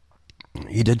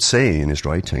 he did say in his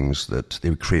writings that they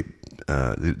would create,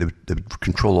 they would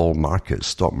control all markets,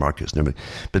 stock markets and everything,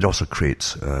 but also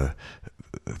create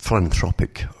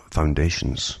philanthropic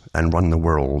foundations and run the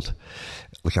world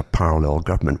like a parallel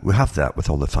government. We have that with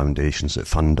all the foundations that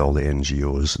fund all the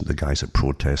NGOs and the guys that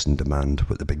protest and demand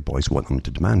what the big boys want them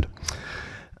to demand.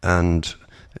 And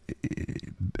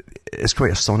it's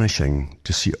quite astonishing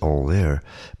to see it all there.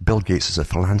 Bill Gates is a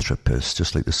philanthropist,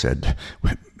 just like they said,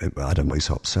 Adam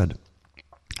Weishaupt said.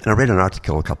 And I read an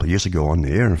article a couple of years ago on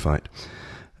the air, in fact,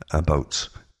 it's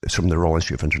from the Royal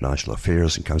Institute of International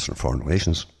Affairs and Council on Foreign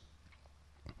Relations,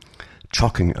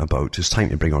 talking about it's time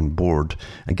to bring on board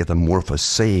and give them more of a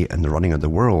say in the running of the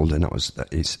world. And it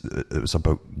was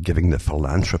about giving the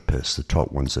philanthropists, the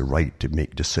top ones, the right to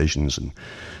make decisions and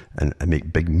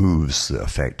make big moves that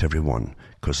affect everyone,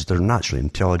 because they're naturally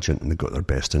intelligent and they've got their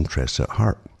best interests at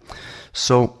heart.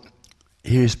 So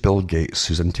here's Bill Gates,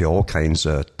 who's into all kinds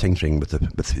of tinkering with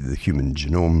the human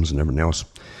genomes and everything else.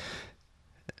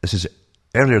 This is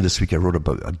earlier this week I wrote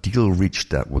about a deal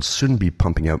reached that will soon be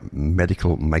pumping out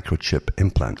medical microchip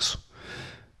implants.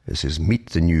 This is meet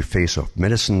the new face of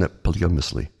medicine that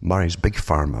polygamously marries big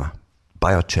pharma,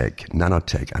 biotech,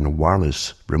 nanotech and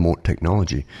wireless remote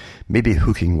technology. Maybe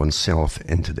hooking oneself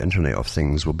into the Internet of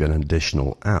Things will be an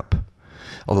additional app.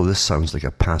 Although this sounds like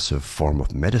a passive form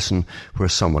of medicine where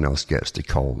someone else gets to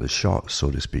call the shots, so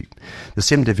to speak. The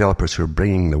same developers who are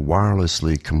bringing the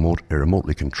wirelessly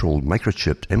remotely controlled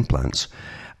microchipped implants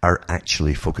are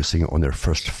actually focusing on their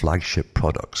first flagship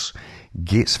products.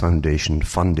 Gates Foundation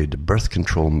funded birth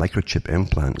control microchip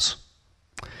implants.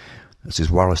 This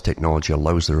is wireless technology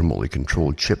allows the remotely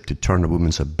controlled chip to turn a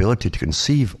woman's ability to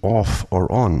conceive off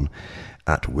or on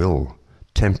at will,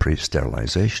 temporary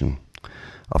sterilization.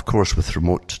 Of course, with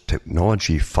remote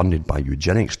technology funded by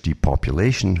eugenics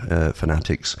depopulation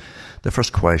fanatics, the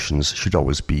first questions should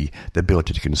always be the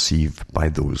ability to conceive by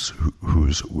those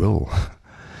whose will.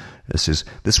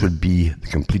 This would be the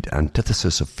complete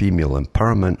antithesis of female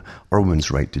empowerment or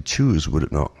women's right to choose, would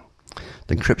it not?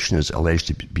 The encryption is alleged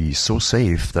to be so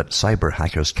safe that cyber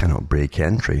hackers cannot break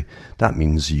entry. That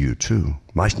means you too.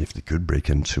 Imagine if they could break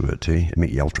into it, and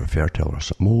make you ultra fertile or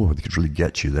something. Oh, they could really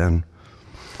get you then.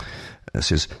 It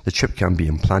says the chip can be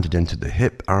implanted into the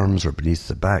hip, arms, or beneath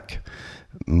the back.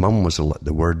 Mum was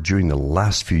the word during the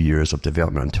last few years of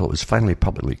development until it was finally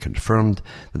publicly confirmed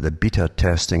that the beta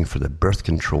testing for the birth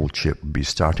control chip will be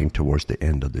starting towards the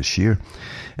end of this year.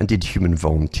 Indeed, human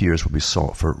volunteers will be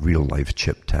sought for real-life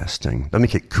chip testing. They'll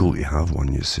make it cool to have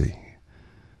one, you see.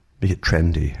 Make it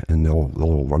trendy, and they'll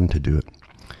all run to do it.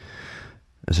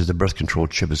 This is the birth control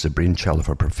chip is the brainchild of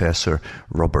our Professor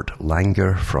Robert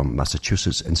Langer from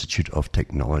Massachusetts Institute of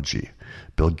Technology.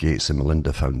 Bill Gates and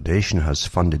Melinda Foundation has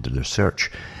funded the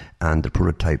research, and the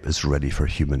prototype is ready for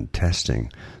human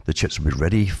testing. The chips will be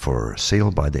ready for sale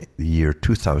by the year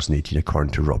 2018,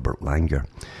 according to Robert Langer.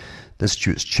 The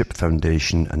Institute's Chip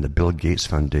Foundation and the Bill Gates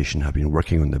Foundation have been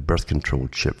working on the birth control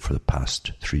chip for the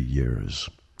past 3 years.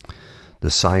 The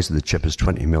size of the chip is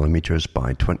 20 millimeters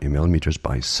by 20 millimeters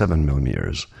by 7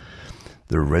 millimeters.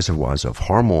 The reservoirs of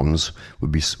hormones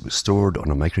would be stored on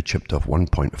a microchip of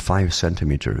 1.5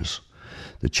 centimeters.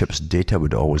 The chip's data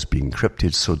would always be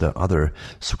encrypted so that other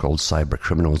so-called cyber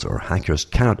criminals or hackers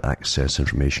cannot access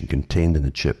information contained in the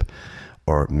chip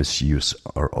or misuse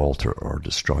or alter or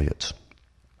destroy it.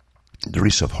 The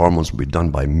release of hormones will be done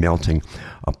by melting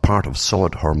a part of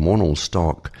solid hormonal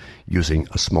stock using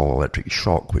a small electric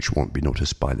shock which won't be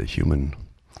noticed by the human.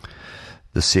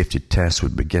 The safety tests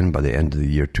would begin by the end of the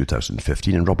year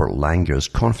 2015, and Robert Langer is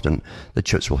confident the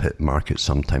chips will hit market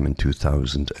sometime in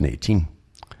 2018.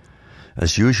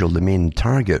 As usual, the main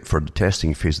target for the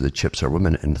testing phase of the chips are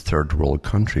women in third world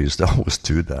countries. They always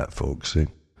do that, folks.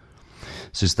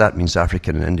 Says that means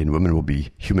African and Indian women will be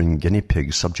human guinea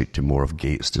pigs subject to more of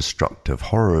Gates' destructive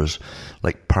horrors,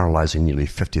 like paralyzing nearly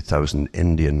 50,000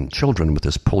 Indian children with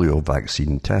his polio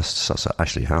vaccine tests. That's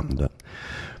actually happened.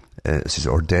 Says,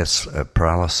 or deaths,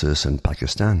 paralysis in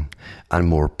Pakistan, and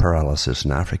more paralysis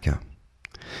in Africa.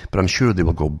 But I'm sure they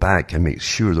will go back and make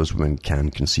sure those women can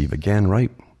conceive again,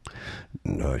 right?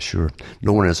 No, sure.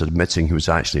 No one is admitting who's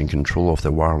actually in control of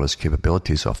the wireless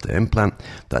capabilities of the implant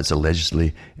that's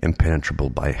allegedly impenetrable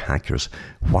by hackers.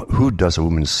 Who does a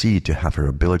woman see to have her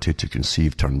ability to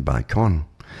conceive turned back on?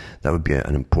 That would be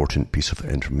an important piece of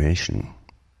information.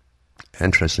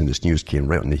 Interestingly, this news came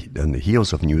right on the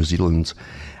heels of New Zealand's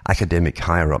academic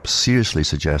higher-ups seriously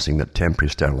suggesting that temporary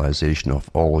sterilization of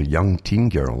all young teen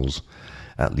girls,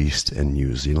 at least in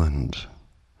New Zealand.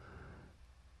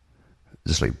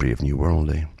 Just like Brave New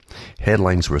World, eh?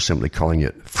 Headlines were simply calling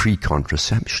it free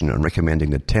contraception and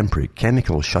recommending the temporary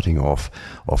chemical shutting off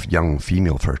of young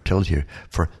female fertility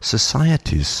for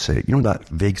society's sake. You know that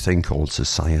vague thing called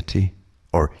society?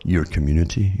 Or your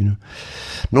community, you know?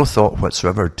 No thought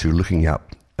whatsoever to looking at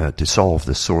to solve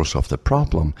the source of the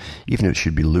problem, even if it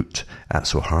should be looked at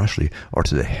so harshly, or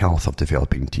to the health of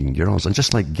developing teen girls. And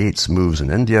just like Gates' moves in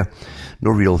India,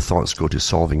 no real thoughts go to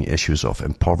solving issues of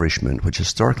impoverishment, which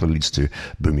historically leads to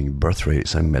booming birth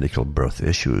rates and medical birth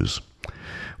issues.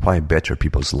 Why better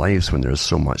people's lives when there is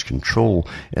so much control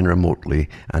in remotely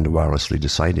and wirelessly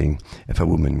deciding if a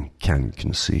woman can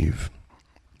conceive?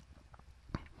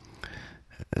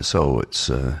 So it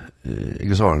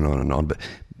goes on and on and on, but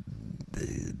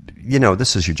you know,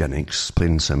 this is eugenics,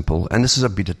 plain and simple, and this is a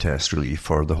beta test really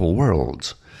for the whole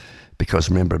world. Because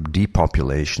remember,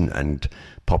 depopulation and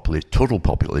total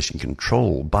population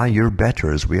control by your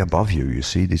betters way above you. You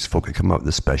see, these folk that come out with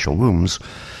the special wombs,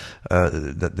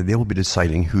 that they will be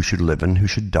deciding who should live and who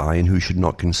should die and who should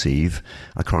not conceive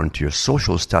according to your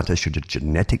social status, your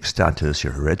genetic status,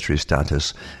 your hereditary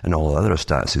status, and all the other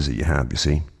statuses that you have, you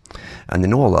see. And they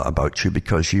know all that about you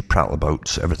because you prattle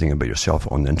about everything about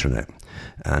yourself on the internet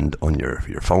and on your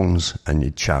phones, and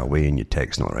you chat away and you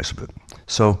text and all the rest of it.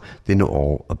 So they know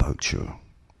all about you.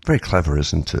 Very clever,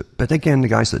 isn't it? But again, the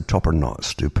guys at the top are not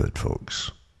stupid,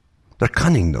 folks. They're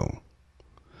cunning, though.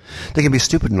 They can be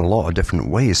stupid in a lot of different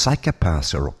ways.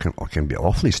 Psychopaths can be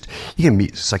awfully You can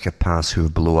meet psychopaths who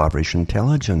have below average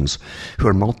intelligence, who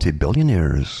are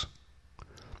multi-billionaires,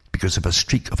 because of a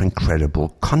streak of incredible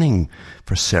cunning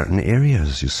for certain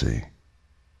areas, you see.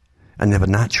 And they have a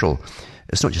natural,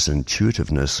 it's not just an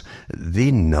intuitiveness,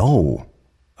 they know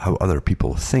how other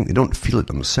people think. They don't feel it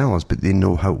themselves, but they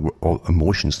know how all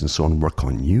emotions and so on work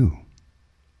on you.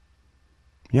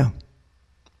 Yeah.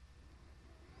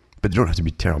 But they don't have to be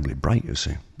terribly bright, you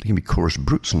see. They can be coarse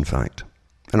brutes, in fact,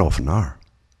 and often are.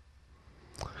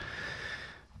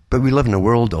 But we live in a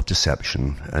world of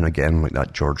deception, and again, like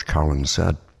that George Carlin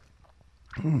said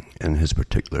in his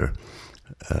particular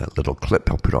little clip,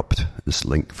 I'll put up this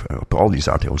link, I'll put all these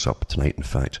articles up tonight, in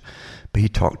fact, but he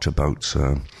talked about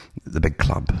the big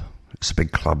club. It's a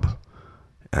big club,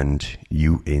 and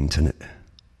you ain't in it,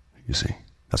 you see.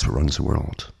 That's what runs the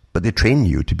world. But they train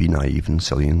you to be naive and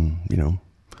silly and, you know,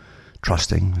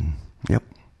 trusting, and yep.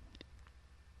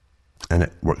 And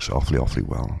it works awfully, awfully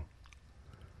well.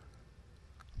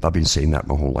 I've been saying that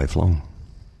my whole life long.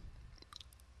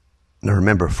 Now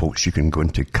remember, folks, you can go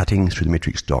into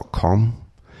cuttingthroughthematrix.com.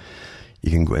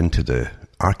 You can go into the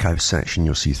archive section.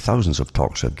 You'll see thousands of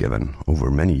talks I've given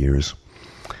over many years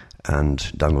and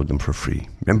download them for free.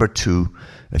 Remember, too,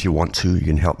 if you want to, you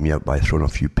can help me out by throwing a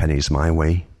few pennies my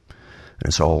way. And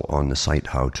it's all on the site,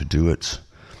 how to do it.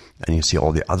 And you see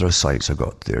all the other sites I've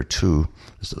got there, too.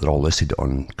 They're all listed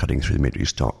on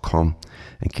cuttingthroughthematrix.com.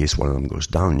 In case one of them goes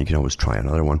down, you can always try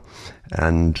another one.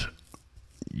 And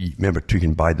remember, too, you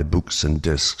can buy the books and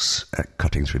discs at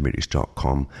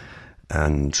cuttingthroughthematrix.com.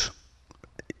 And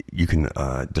you can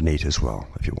donate as well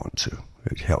if you want to.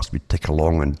 It helps me tick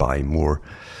along and buy more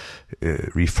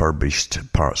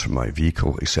refurbished parts for my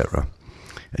vehicle, etc.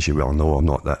 As you well know, I'm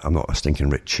not a stinking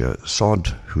rich sod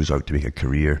who's out to make a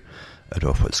career out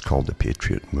of what's called the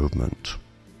Patriot Movement.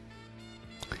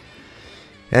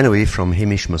 Anyway, from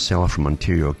Hamish Marcella from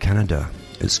Ontario, Canada,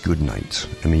 it's good night,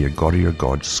 and may your God or your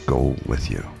gods go with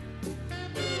you.